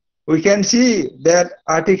 then we can see that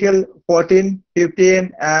Article 14,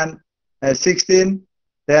 15, and 16,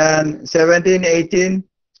 then 17, 18,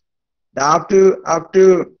 up to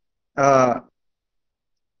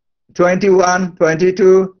 21,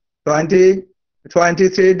 22, 20,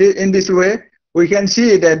 23. In this way, we can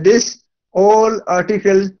see that this all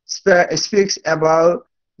article speaks about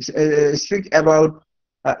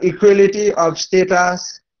equality of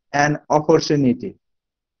status and opportunity.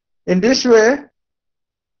 In this way,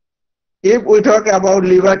 if we talk about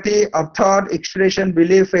liberty of thought, expression,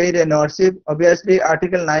 belief, faith, and worship, obviously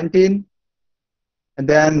Article 19, and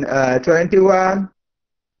then 21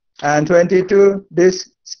 and 22,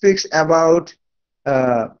 this speaks about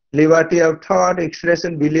liberty of thought,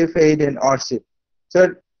 expression, belief, faith, and worship.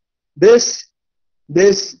 So this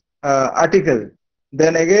article,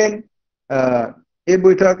 then again, if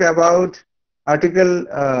we talk about Article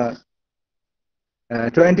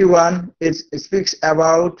 21, it speaks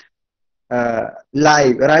about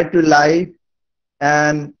life, right to life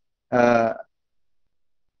and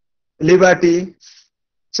liberty.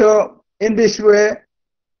 So in this way,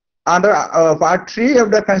 under part 3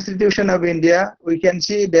 of the Constitution of India, we can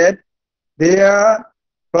see that there are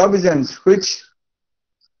provisions which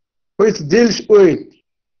deals with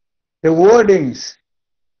the wordings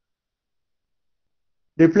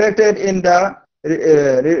reflected in the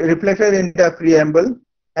preamble.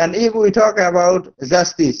 And if we talk about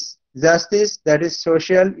justice that is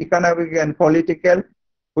social, economic, and political,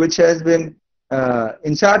 which has been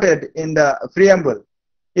inserted in the preamble.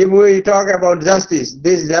 If we talk about justice,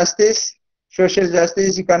 this justice, social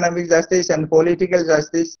justice, economic justice, and political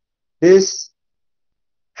justice, this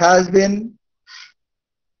has been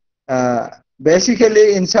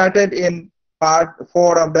basically inserted in part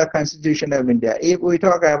 4 of the Constitution of India. If we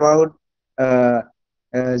talk about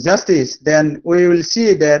justice, then we will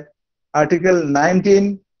see that Article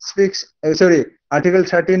 19 speaks, Article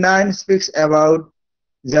 39 speaks about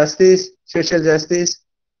justice, social justice.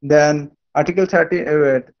 Then Article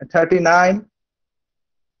 39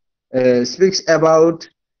 speaks about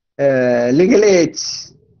legal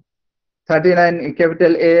aids. 39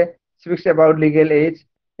 capital A speaks about legal aids.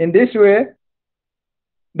 In this way,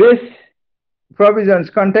 these provisions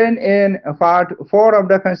contained in part 4 of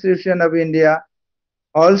the Constitution of India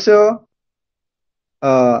also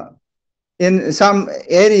in some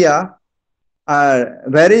area are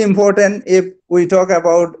very important. If we talk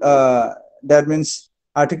about that means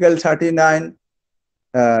Article 39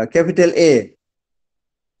 capital A.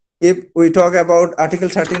 If we talk about Article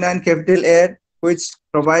 39 capital A, which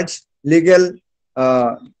provides legal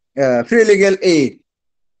free legal aid,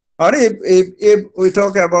 or if we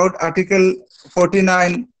talk about Article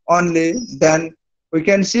 49 only, then we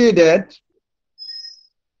can see that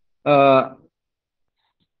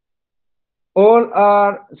all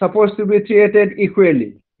are supposed to be treated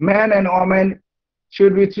equally. Man and woman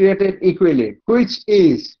should be treated equally, which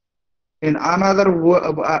is in otherwise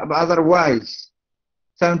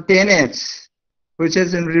some tenets which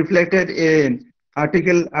has been reflected in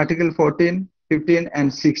Article 14, 15,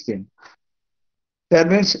 and 16. That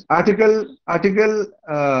means Article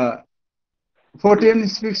 14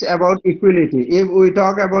 speaks about equality. If we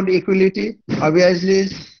talk about equality, obviously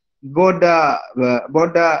both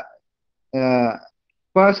the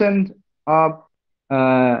person of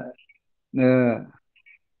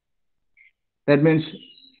that means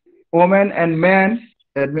woman and man,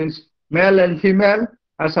 that means male and female,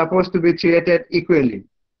 are supposed to be treated equally.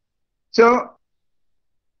 So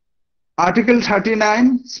Article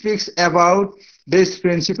 39 speaks about this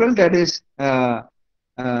principle, that is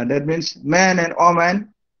that means man and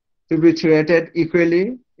woman to be treated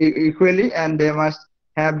equally, and they must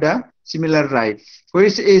have the similar rights,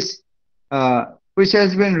 which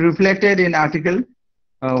has been reflected in Article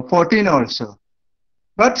 14 also.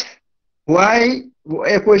 But why,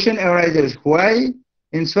 a question arises, why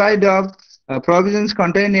in spite of provisions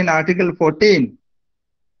contained in Article 14,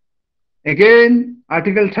 again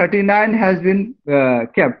Article 39 has been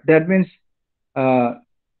kept? That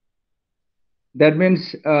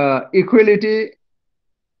means equality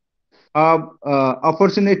of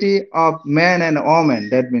opportunity of man and woman.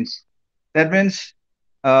 That means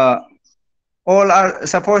all are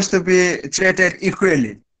supposed to be treated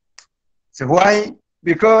equally. So why?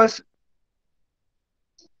 Because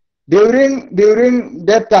during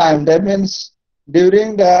that time, that means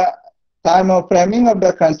during the time of framing of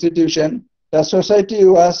the Constitution, the society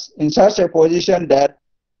was in such a position that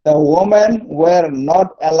the women were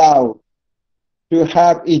not allowed to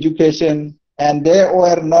have education, and they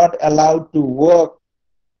were not allowed to work.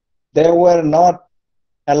 They were not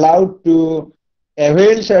allowed to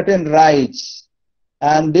avail certain rights.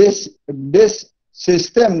 And this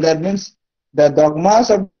system, that means the dogmas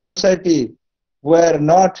of society, were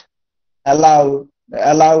not allowed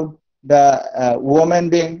the woman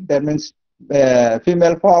being, that means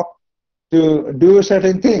female folk, to do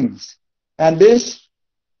certain things. And this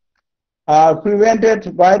are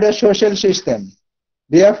prevented by the social system.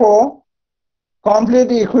 Therefore,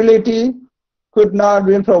 complete equality could not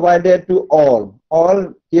be provided to all.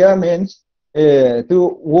 All here means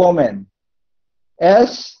to women,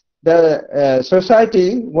 as the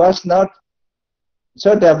society was not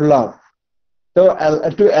so developed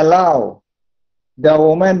to allow the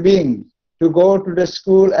woman being to go to the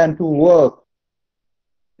school and to work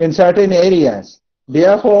in certain areas.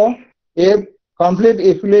 Therefore, if complete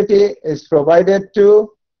equality is provided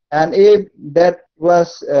to, and if that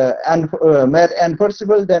was made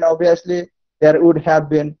enforceable, then obviously there would have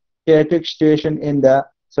been chaotic situation in the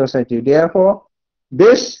society. Therefore,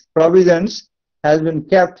 this provisions has been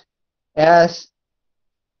kept as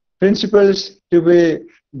principles to be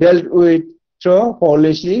dealt with through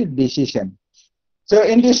policy decision. So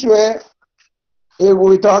in this way, if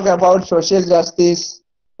we talk about social justice,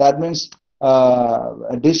 that means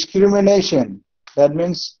discrimination. That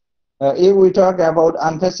means if we talk about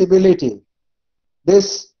untouchability,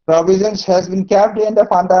 this provisions has been kept in the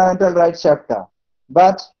fundamental rights chapter,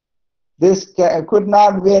 but this could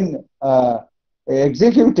not be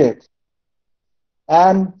executed,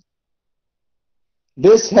 and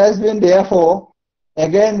this has been therefore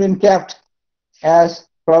again been kept as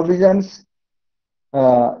provisions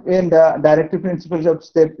in the directive principles of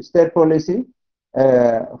state policy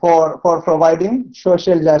for providing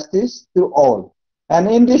social justice to all. And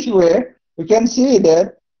in this way, we can see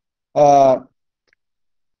that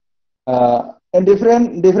in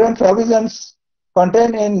different provisions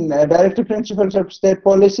contained in directive principles of state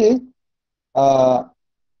policy,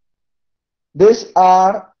 these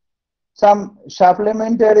are some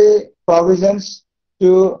supplementary provisions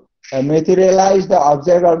to materialize the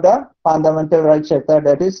object of the fundamental rights chapter,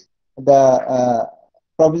 that is the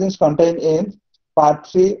provisions contained in part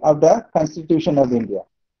 3 of the Constitution of India.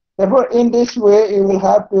 Therefore, in this way, you will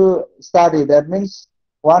have to study. That means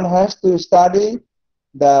one has to study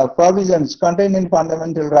the provisions contained in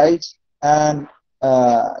fundamental rights and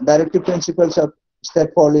directive principles of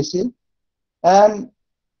state policy, and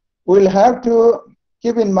we'll have to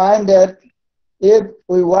keep in mind that if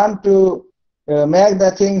we want to make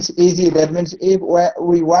the things easy, that means if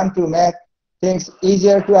we want to make things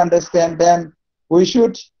easier to understand, then we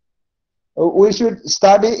should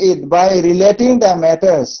study it by relating the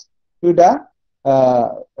matters to the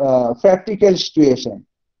practical situation.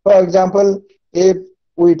 For example, if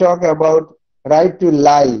we talk about right to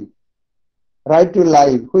life,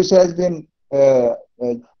 which has been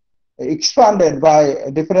expanded by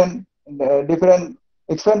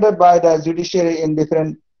expanded by the judiciary in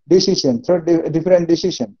different decisions, different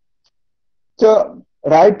decisions. So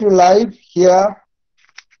right to life here,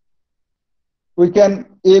 we can,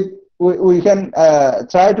 if we can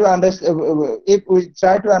try to understand, if we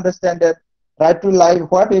try to understand that right to life,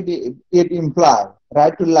 what it implies.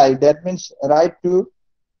 Right to life, that means right to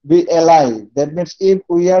be alive. That means if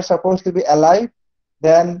we are supposed to be alive,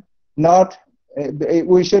 then not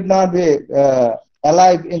we should not be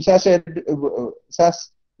alive in such a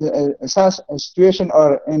situation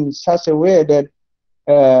or in such a way that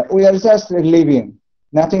we are just living.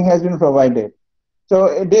 Nothing has been provided.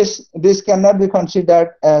 So this cannot be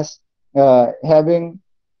considered as having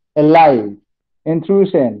a life in true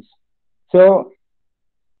sense. So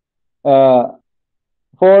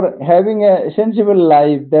for having a sensible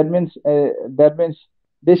life, that means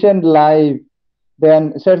decent life,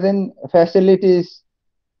 then certain facilities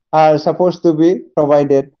are supposed to be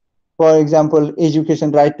provided. For example,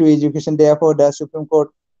 education, right to education. Therefore, the Supreme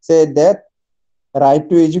Court said that right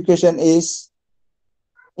to education is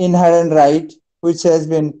inherent right, which has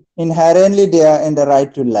been inherently there in the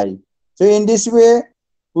right to life. So in this way,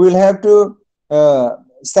 we will have to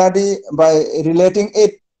study by relating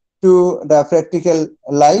it to the practical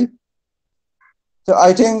life. So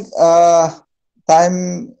I think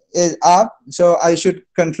time is up, so I should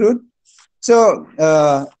conclude. So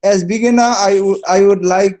as beginner, I would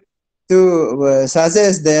like to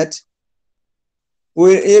suggest that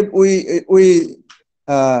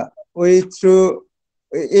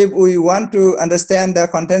if we want to understand the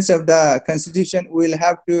contents of the Constitution, we'll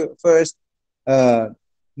have to first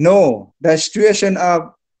know the situation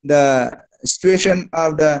of the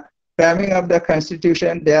framing of the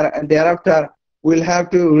Constitution. Thereafter, we'll have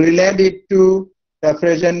to relate it to the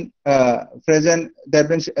present, that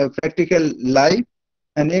means practical life.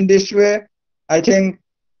 And in this way, I think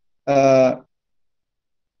the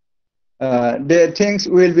things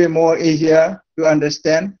will be more easier to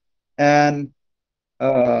understand. And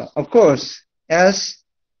of course, as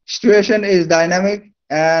situation is dynamic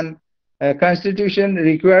and Constitution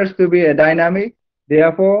requires to be a dynamic,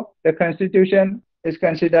 therefore the Constitution is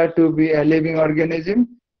considered to be a living organism.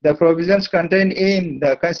 The provisions contained in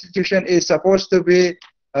the Constitution is supposed to be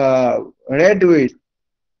read with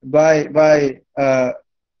by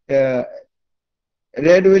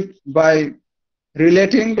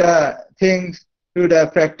relating the things to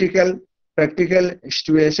the practical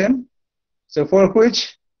situation. So for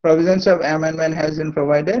which provisions of amendment has been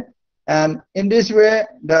provided, and in this way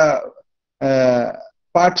the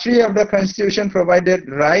part 3 of the Constitution provided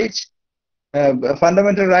rights,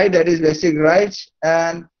 fundamental right, that is basic rights,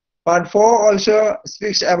 and part 4 also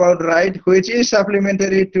speaks about right, which is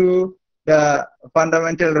supplementary to the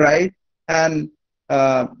fundamental right. And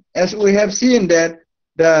as we have seen that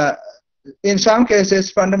the in some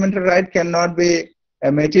cases, fundamental right cannot be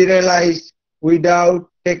materialized without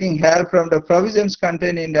taking help from the provisions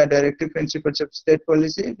contained in the directive principles of state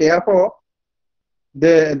policy. Therefore,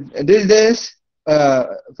 these days,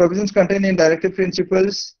 provisions contained in directive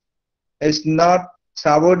principles is not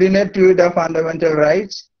subordinate to the fundamental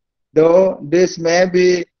rights, though this may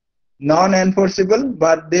be non-enforceable,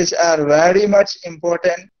 but these are very much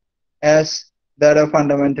important as that of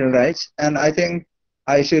fundamental rights. And I think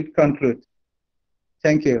I should conclude.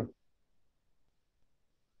 Thank you.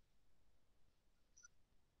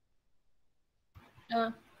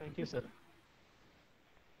 Thank you, sir.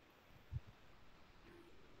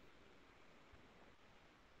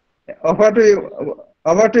 Over to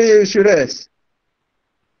you, Suresh.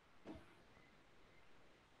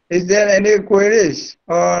 Is there any queries,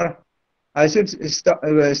 or I should stop?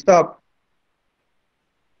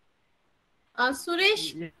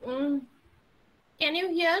 Suresh, can you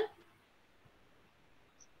hear?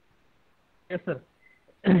 Yes, sir.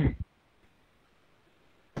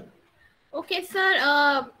 Okay,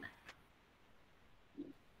 sir.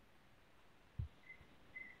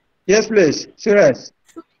 Yes, please, Suresh.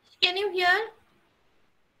 Can you hear?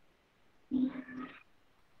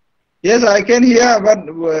 Yes, I can hear, but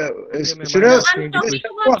Suresh. I'm talking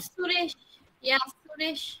about Suresh. Yeah,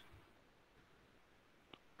 Suresh.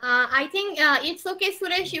 I think it's okay,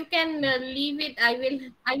 Suresh. You can leave it. I will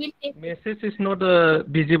take. Message is not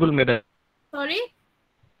visible, madam. Sorry.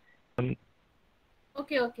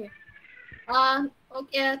 Okay. Okay.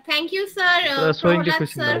 Thank you, sir. Prahlad,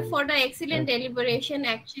 sir, for the excellent deliberation.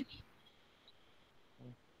 Actually.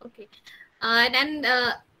 Okay. Then.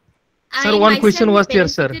 Sir, one question was there,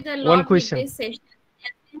 sir. One question.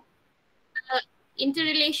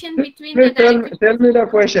 Interrelation between please the tell me the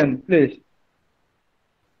question, please.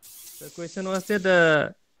 The question was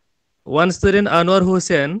that one student, Anwar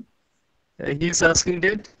Hussain, he is asking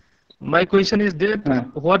that, my question is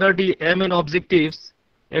that what are the aim and objectives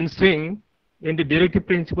ensuing in the directive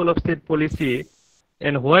principle of state policy,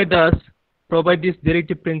 and why does provide this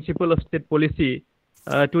directive principle of state policy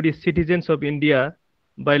to the citizens of India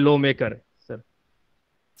by lawmaker, sir?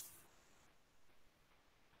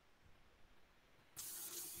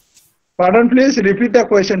 Pardon, please repeat the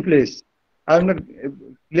question, please. I'm not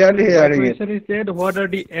clearly hearing it. The question is that what are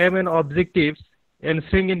the aim and objectives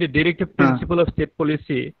ensuing in the directive principle of state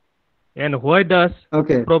policy, and why does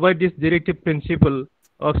provide this directive principle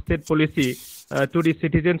of state policy to the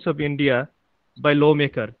citizens of India by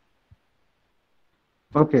lawmaker?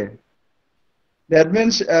 Okay. That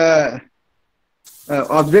means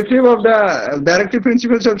objective of the directive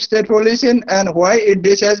principles of state policy and why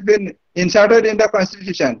this has been inserted in the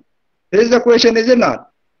constitution. This is the question, is it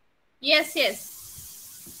not? Yes,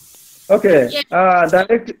 yes. Okay. Yes.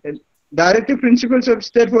 Directive principles of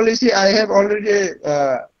state policy I have already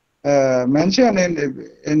mentioned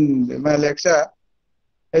in my lecture,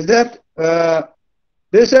 is that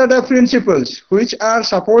these are the principles which are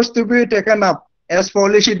supposed to be taken up as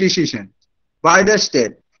policy decision by the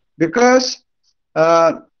state, because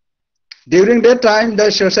during that time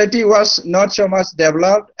the society was not so much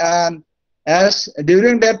developed, and as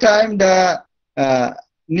during that time the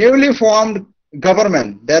newly formed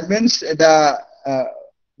government, that means the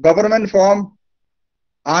government formed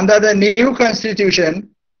under the new constitution,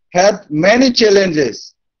 had many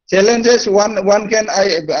challenges. One can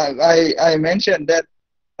I mentioned that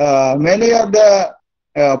many of the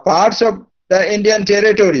parts of the Indian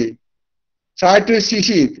territory tried to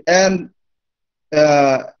secede, and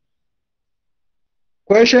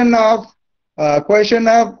question of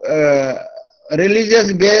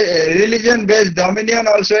religion-based dominion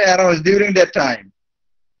also arose during that time.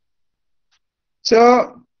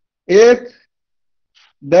 So, if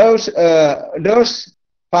those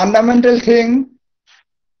fundamental things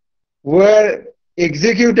were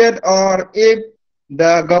executed, or if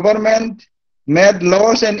the government made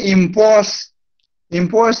laws and imposed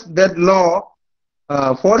that law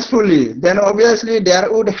forcefully, then obviously there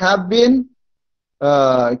would have been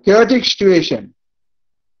chaotic situation,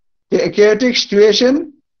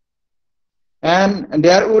 and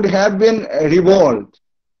there would have been revolt.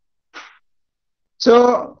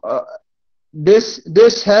 So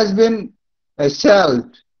this has been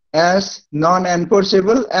shelved as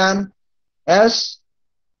non-enforceable, and as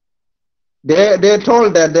they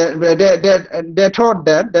thought that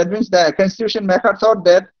that means the constitution maker thought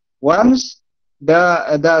that once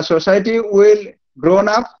the society will grown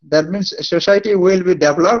up, that means society will be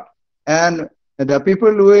developed and the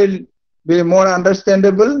people will be more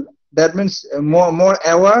understandable, that means more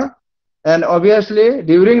aware, and obviously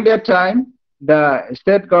during that time the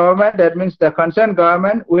state government, that means the concerned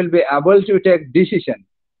government, will be able to take decision.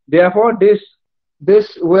 Therefore, this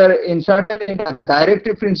were inserted in the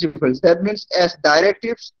directive principles. That means as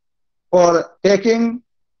directives for taking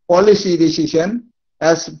policy decision,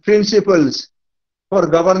 as principles for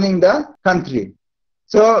governing the country.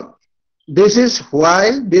 So this is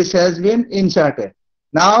why this has been inserted.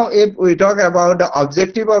 Now, if we talk about the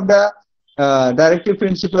objective of the directive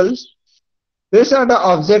principles, these are the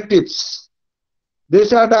objectives.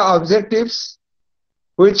 These are the objectives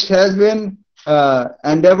which has been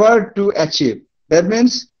endeavored to achieve. That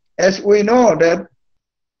means, as we know that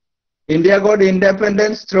India got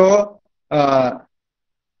independence through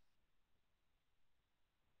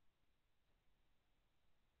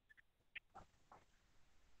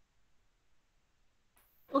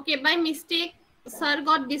Okay, by mistake, sir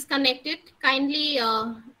got disconnected. Kindly,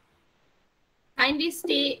 kindly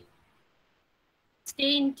stay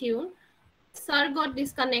in tune. Sir got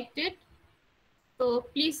disconnected, so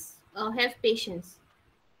please have patience.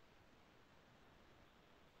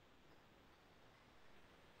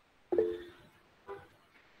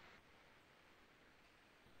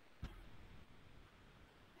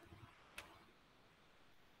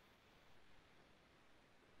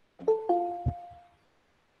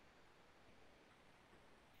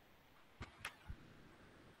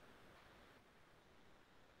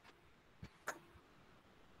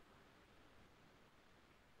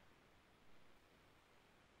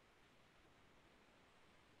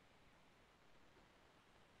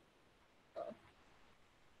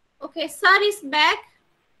 Okay, sir is back.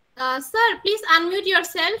 Sir, please unmute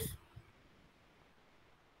yourself.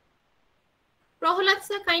 Prahlad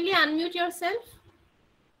sir, kindly unmute yourself.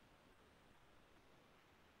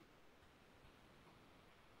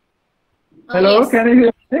 hello, Yes. can you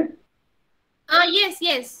hear me?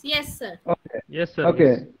 Yes, sir. Okay. Yes, sir.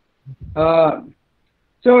 Okay.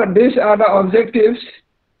 So these are the objectives.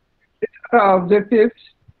 These are the objectives.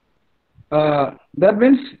 That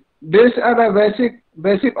means these are the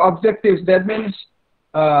basic objectives. That means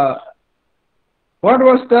what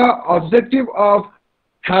was the objective of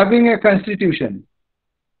having a constitution?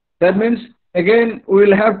 That means again we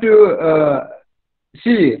will have to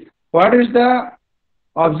see what is the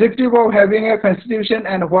objective of having a constitution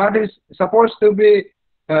and what is supposed to be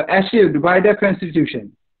achieved by the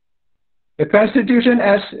constitution. The constitution,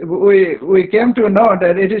 as we came to know,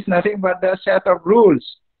 that it is nothing but the set of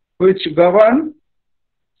rules which govern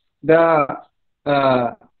the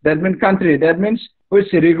that means country. That means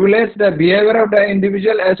which regulates the behavior of the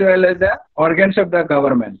individual as well as the organs of the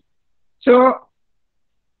government. So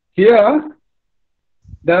here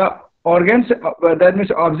the organs, that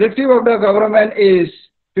means objective of the government is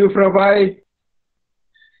to provide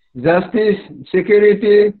justice,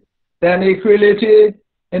 security, then equality.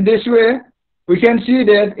 In this way, we can see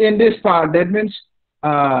that in this part, that means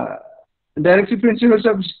directive principles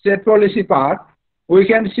of state policy part, we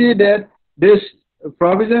can see that these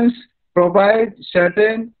provisions provide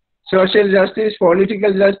certain social justice,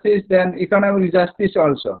 political justice, then economic justice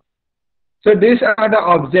also. So these are the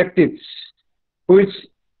objectives which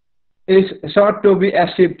is sought to be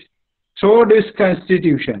achieved through this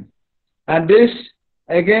constitution. And this,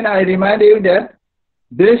 again, I remind you that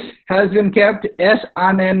this has been kept as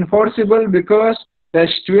unenforceable because the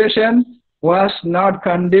situation was not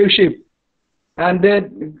conducive. And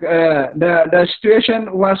the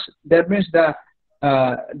situation was, that means the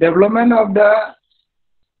development of the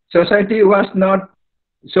society was not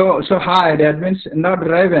so high, that means not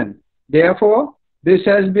relevant. Therefore, this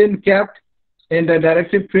has been kept in the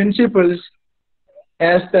directive principles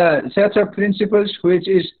as the sets of principles which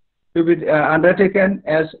is to be undertaken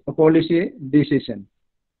as a policy decision.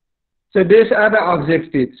 So these are the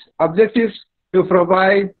objectives. Objectives to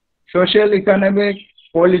provide social, economic,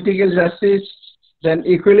 political justice, then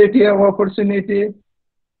equality of opportunity.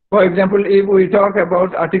 For example, if we talk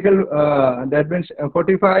about Article, that means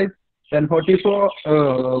 45, then 44,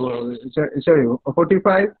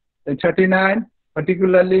 45, then 39,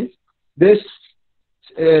 particularly, this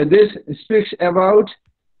speaks about,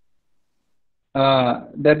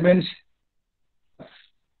 that means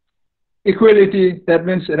equality, that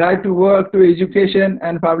means right to work, to education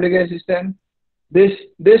and public assistance. These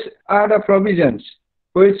are the provisions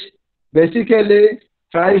which basically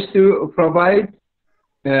tries to provide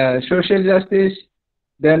social justice,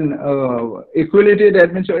 then equality,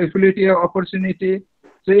 that means equality of opportunity.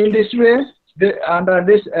 So in this way, under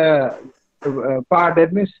this part,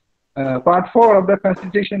 that means part 4 of the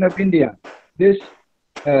Constitution of India, this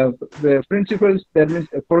the principles, that means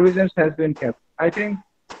provisions, has been kept. I think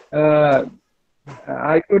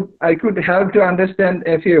I could help to understand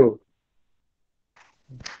a few.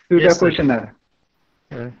 to the Yes, sir. questioner.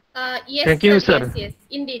 Yes, Thank sir. you, Yes, sir. yes,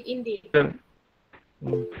 indeed, indeed. Sir.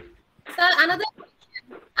 Sir, another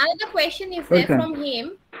question is there Question. from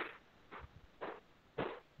him.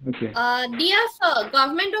 Okay. Dear sir,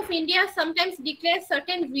 Government of India sometimes declares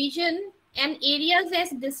certain region and areas as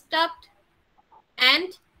disturbed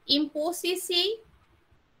and impossible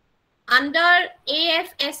under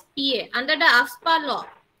AFSPA, under the AFSPA law,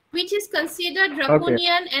 which is considered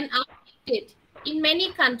draconian and outdated in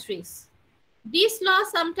many countries. This law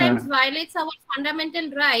sometimes violates our fundamental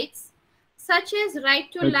rights, such as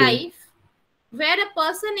right to life, where a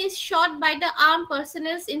person is shot by the armed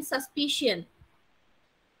personnel in suspicion.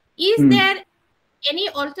 Is there any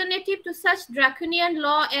alternative to such draconian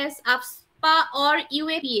law as AFSPA or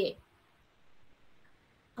UAPA,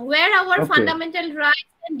 where our fundamental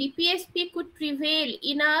rights and DPSP could prevail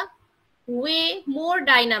in a way more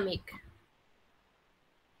dynamic?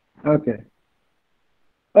 Okay.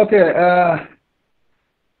 Okay.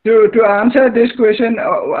 To answer this question,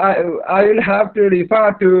 I will have to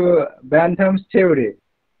refer to Bentham's theory.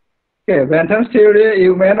 Okay, Bentham's theory,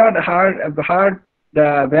 you may not have heard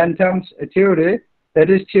the Bentham's theory, that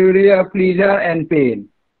is theory of pleasure and pain.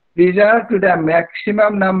 Pleasure to the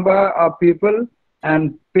maximum number of people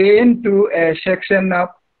and pain to a section of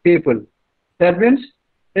people. That means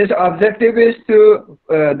his objective is to,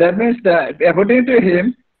 that means that according to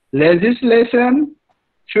him, legislation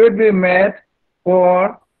should be made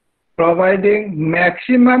for providing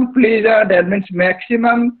maximum pleasure, that means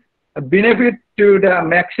maximum benefit to the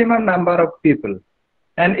maximum number of people.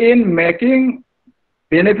 And in making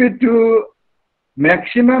benefit to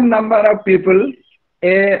maximum number of people,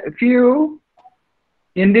 a few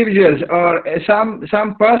individuals or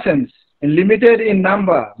some persons limited in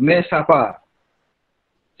number may suffer.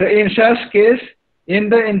 So in such case, in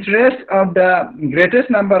the interest of the greatest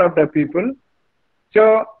number of the people,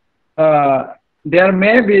 so there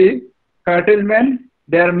may be curtailment,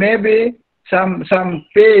 there may be some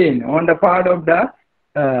pain on the part of the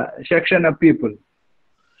section of people.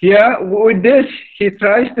 Here, with this, he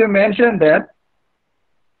tries to mention that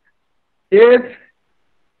if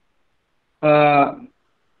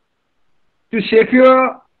to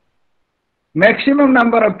secure maximum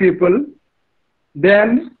number of people,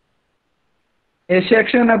 then a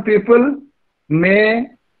section of people may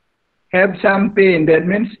have some pain. That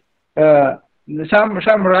means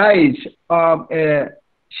some rights of a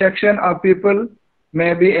section of people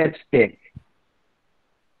may be at stake.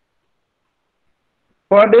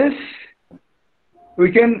 For this,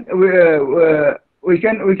 we can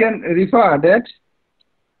refer that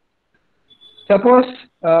suppose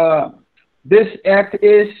this act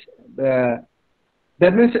is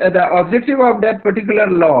that means the objective of that particular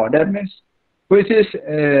law, that means which is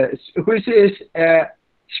a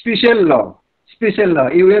special law,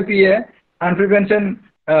 UAPA and Prevention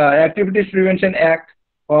Activities Prevention Act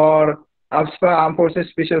or AFSPA Armed Forces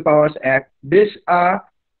Special Powers Act. These are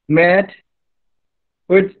made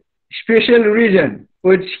with special reason,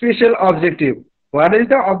 with special objective. What is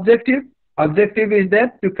the objective? Objective is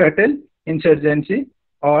that to curtail insurgency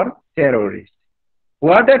or terrorists.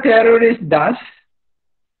 What the terrorist does,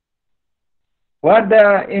 what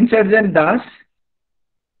the insurgent does,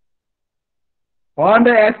 on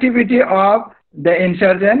the activity of the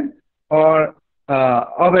insurgent or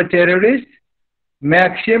of a terrorist,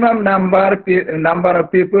 maximum number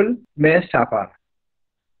of people may suffer.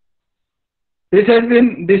 This has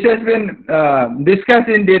been discussed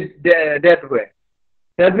in that way.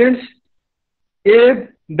 That means if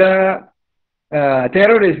the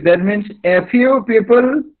terrorists, that means a few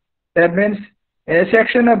people, that means a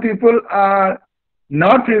section of people are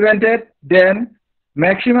not prevented, then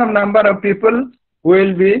maximum number of people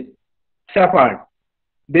will be suffered.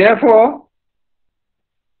 Therefore,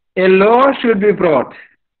 a law should be brought.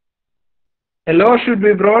 A law should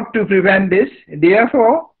be brought to prevent this.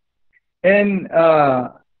 Therefore, in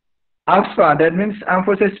AFSPA, that means Armed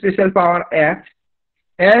Forces Special Power Act,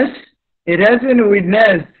 as it has been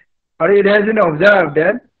witnessed or it has been observed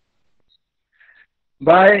that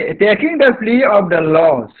by taking the plea of the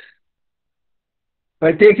laws,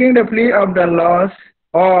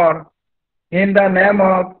 or in the name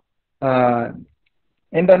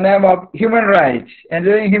of human rights,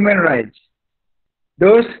 enjoying human rights,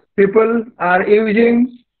 those people are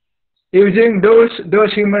using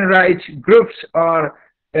those human rights groups or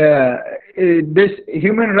this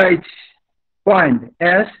human rights point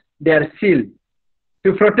as their shield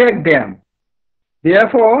to protect them.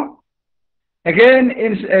 Therefore, again,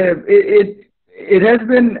 it has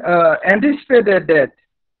been anticipated that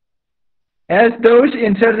as those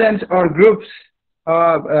insurgents or groups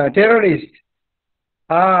of terrorists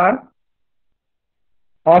are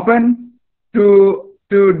open to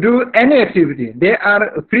do any activity. They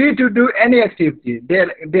are free to do any activity.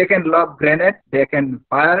 They can lob grenade, they can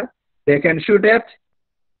fire, they can shoot at.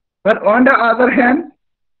 But on the other hand,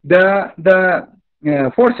 the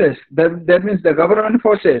forces, that means the government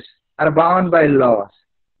forces, are bound by laws.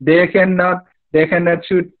 They cannot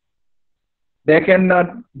shoot, they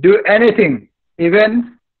cannot do anything,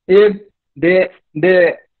 even if they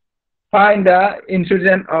find the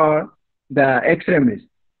insurgent or the extremist.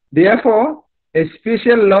 Therefore, a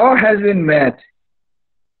special law has been made,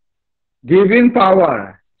 giving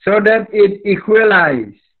power so that it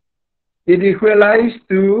equalizes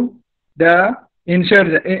to the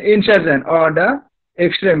insurgent or the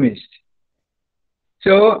extremist.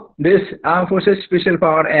 So this Armed Forces Special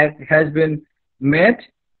Power Act has been made.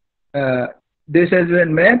 This has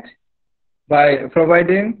been made by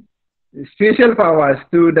providing special powers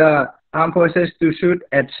to the armed forces to shoot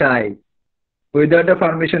at sight without the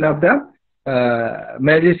permission of the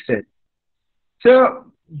magistrate. So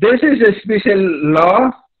this is a special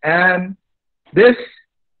law, and this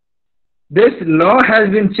law has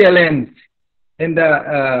been challenged in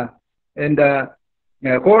the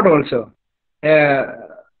court also.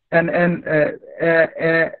 And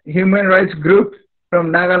a human rights group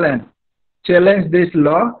from Nagaland challenged this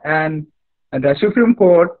law, and the Supreme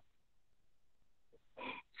Court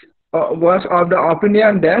was of the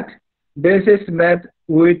opinion that this is met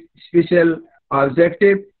with special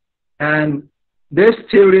objective, and this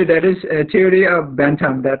theory, that is a theory of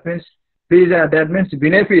Bentham, that means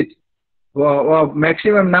benefit of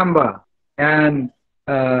maximum number and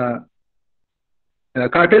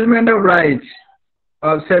curtailment of rights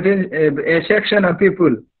of certain a section of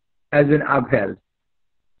people has been upheld.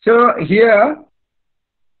 So here,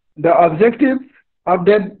 the objective of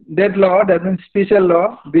that law, that means special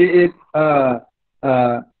law, be it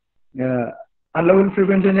Unlawful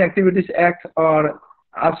Prevention Activities Act or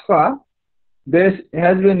ASFA, this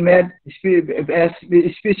has been made as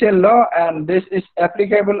special law, and this is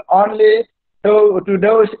applicable only to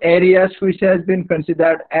those areas which has been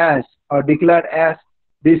considered as or declared as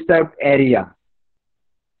disturbed area.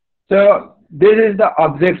 So this is the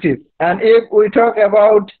objective. And if we talk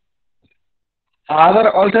about other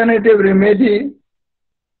alternative remedy,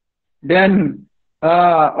 then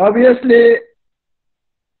obviously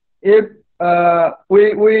if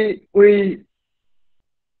we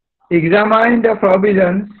examine the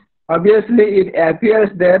provisions, obviously it appears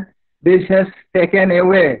that this has taken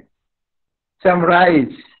away some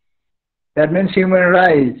rights, that means human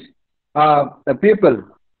rights of the people,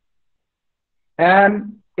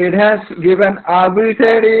 and it has given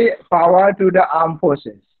arbitrary power to the armed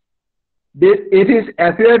forces. It is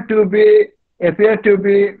appeared to be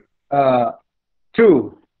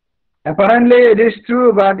true. Apparently it is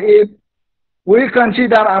true, but if we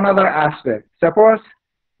consider another aspect, suppose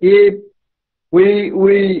if we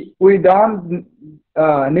don't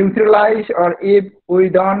neutralize, or if we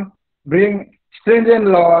don't bring stringent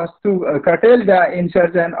laws to curtail the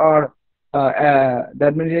insurgent or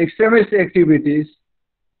that means extremist activities,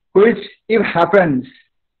 which if happens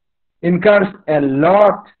incurs a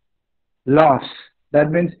lot loss.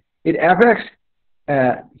 That means it affects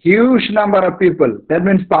a huge number of people. That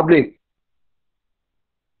means public.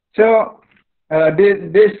 So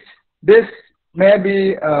this may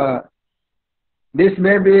be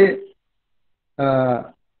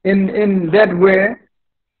in that way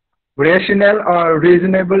rational or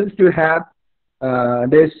reasonable to have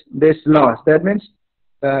this loss. That means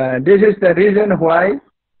this is the reason why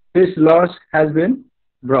this loss has been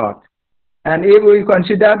brought. And if we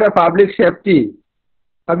consider the public safety,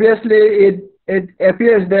 obviously it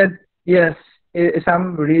appears that yes,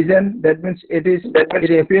 some reason, that means it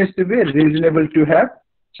appears to be reasonable to have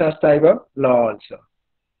such type of law also.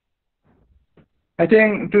 I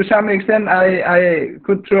think to some extent I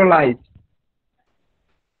could throw light.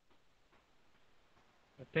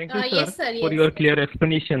 Thank you, sir, Yes, sir, for yes. your clear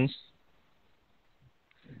explanations.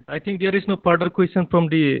 I think there is no further question from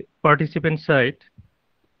the participant side.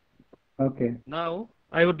 Okay. Now,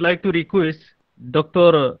 I would like to request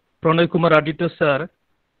Dr. Pranay Kumar Aditya, sir,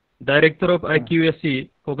 Director of IQSC,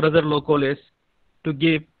 Kokrajhar Law College, to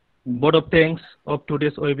give vote of thanks of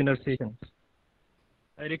today's webinar sessions.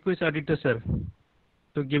 I request Aditya, sir,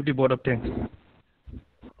 to give the vote of thanks.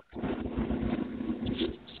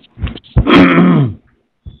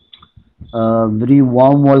 Very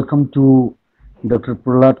warm welcome to Dr.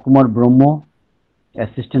 Prahlad Kumar Brahma,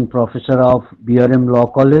 Assistant Professor of B.R.M. Law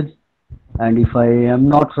College. And if I am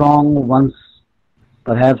not wrong, once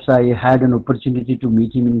perhaps I had an opportunity to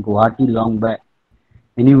meet him in Guwahati long back.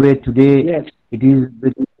 Anyway, today Yes. It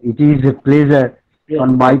is a pleasure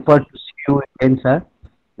on my part to see you again, sir.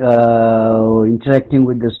 Interacting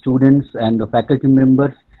with the students and the faculty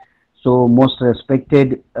members. So, most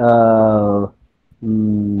respected, our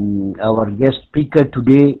guest speaker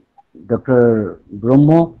today, Dr.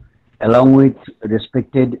 Brahmo, along with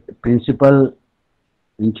respected principal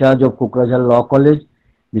in charge of Kokrajhar Law College,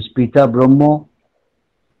 Ms. Pita Brahmo,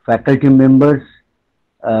 faculty members,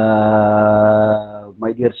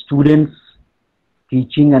 my dear students,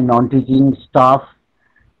 teaching and non-teaching staff,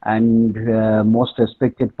 and most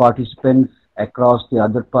respected participants across the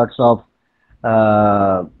other parts of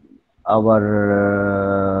uh,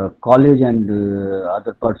 our college and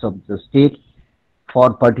other parts of the state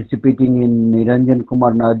for participating in Niranjan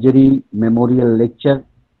Kumar Narjari Memorial Lecture.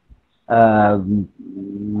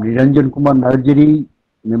 Niranjan Kumar Narjari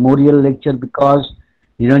Memorial Lecture because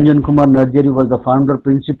Niranjan Kumar Narjari was the founder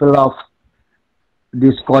principal of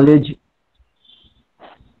this college,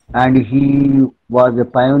 and he was a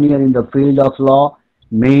pioneer in the field of law,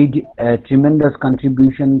 made a tremendous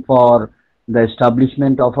contribution for the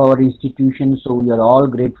establishment of our institution. So we are all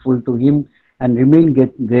grateful to him and remain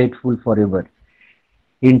grateful forever.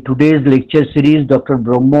 In today's lecture series, Dr.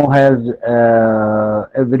 Brahmo has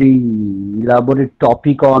a very elaborate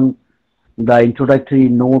topic on the introductory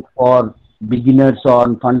note for beginners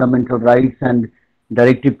on fundamental rights and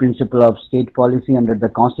directive principle of state policy under the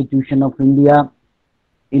Constitution of India,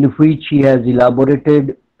 in which he has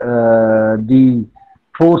elaborated the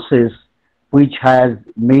forces which has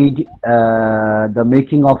made the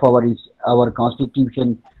making of our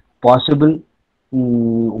constitution possible,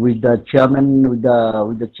 with the chairman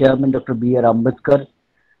Dr. B.R. Ambedkar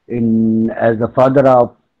as the father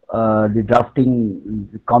of the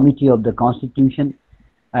drafting committee of the constitution,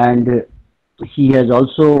 and he has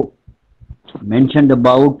also mentioned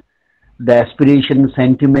about the aspiration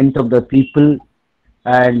sentiment of the people,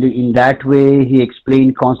 and in that way he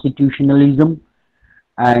explained constitutionalism,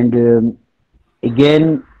 and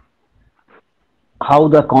again how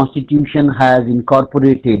the constitution has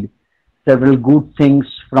incorporated several good things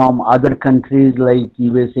from other countries like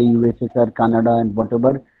USA, USSR, Canada and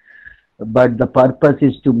whatever, but the purpose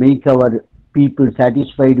is to make our people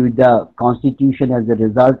satisfied with the constitution as a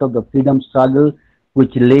result of the freedom struggle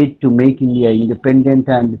which led to make India independent,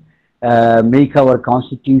 and make our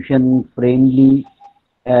constitution friendly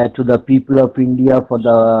to the people of India for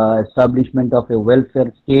the establishment of a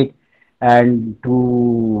welfare state and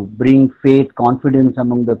to bring faith, confidence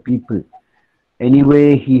among the people.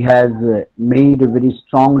 Anyway, he has made a very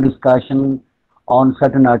strong discussion on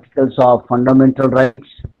certain articles of fundamental rights,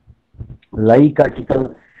 like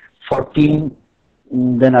Article 14,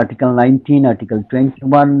 then Article 19, Article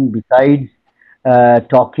 21, besides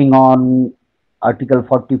talking on Article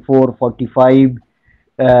 44, 45,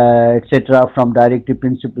 etc. from Directive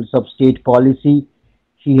Principles of State Policy.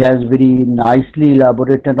 He has very nicely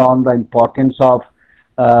elaborated on the importance of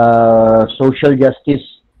social justice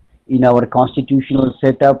in our constitutional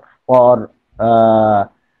setup for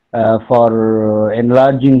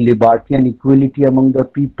enlarging liberty and equality among the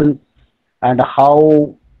people, and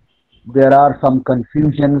how there are some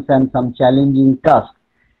confusions and some challenging tasks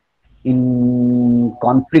in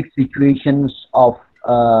conflict situations of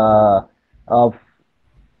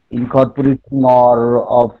incorporating or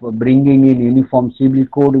of bringing in uniform civil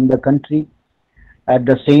code in the country. At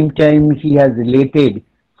the same time, he has related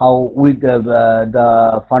how with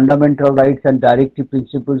the fundamental rights and directive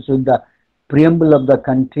principles with the preamble of the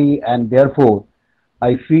country, and therefore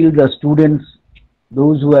I feel the students,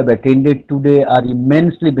 those who have attended today, are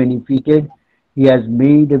immensely benefited. He has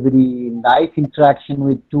made a very nice interaction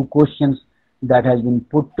with two questions that has been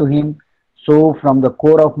put to him. So from the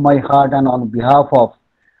core of my heart and on behalf of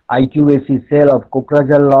IQAC cell of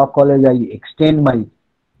Kokrajhar Law College, I extend my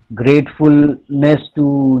gratefulness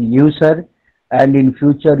to you, sir, and in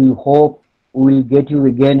future we hope we will get you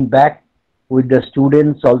again back with the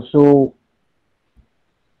students also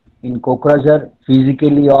in Kokrajhar,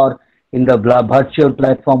 physically or in the virtual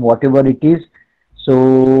platform, whatever it is.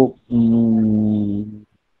 So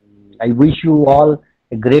I wish you all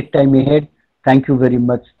a great time ahead. Thank you very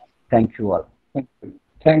much. Thank you all. Thank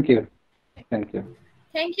you. Thank you.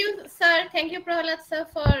 Thank you, sir. Thank you, Prahlad, sir,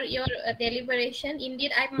 for your deliberation.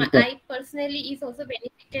 Indeed, I personally is also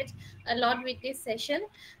benefited a lot with this session,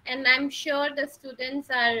 and I'm sure the students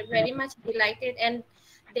are very much delighted and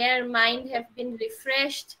their mind have been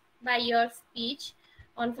refreshed by your speech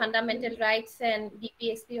on fundamental rights and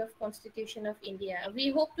DPSP of Constitution of India. We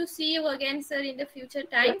hope to see you again, sir, in the future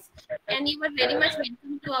times, and you are very much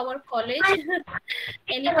welcome to our college.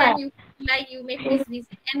 Anytime you July, you may please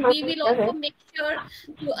visit. And we will also make sure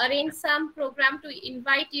to arrange some program to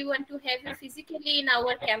invite you and to have you physically in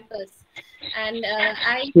our campus. And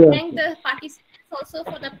I Sure. thank the participants also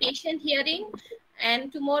for the patient hearing.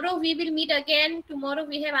 And tomorrow we will meet again. Tomorrow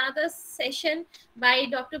we have another session by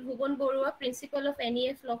Dr. Bhuban Borua, Principal of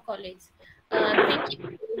NEF Law College. Thank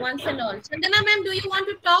you once and all. Chandana ma'am, do you want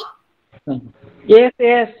to talk? Yes,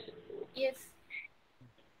 yes. Yes.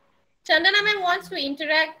 Chandana ma'am wants to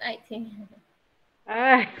interact, I think.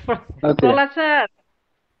 Okay. Prahlad sir,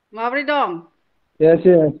 mabri dong? Yes,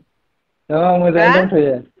 yes. Oh, mozain dong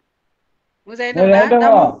ya. Mozain Mozain dong na?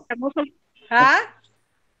 dong. Musul. Ha?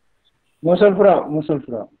 Musul pro, musul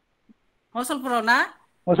pro. Musul pro na?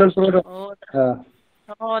 Musul pro. Oh,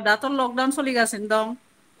 Oh, dato lockdown soligasin dong.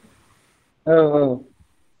 oh.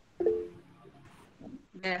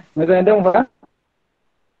 Yeah. Mozain dong ba?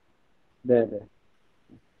 Deh.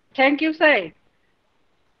 Thank you, say.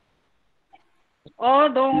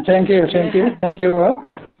 Oh, dong. Thank you.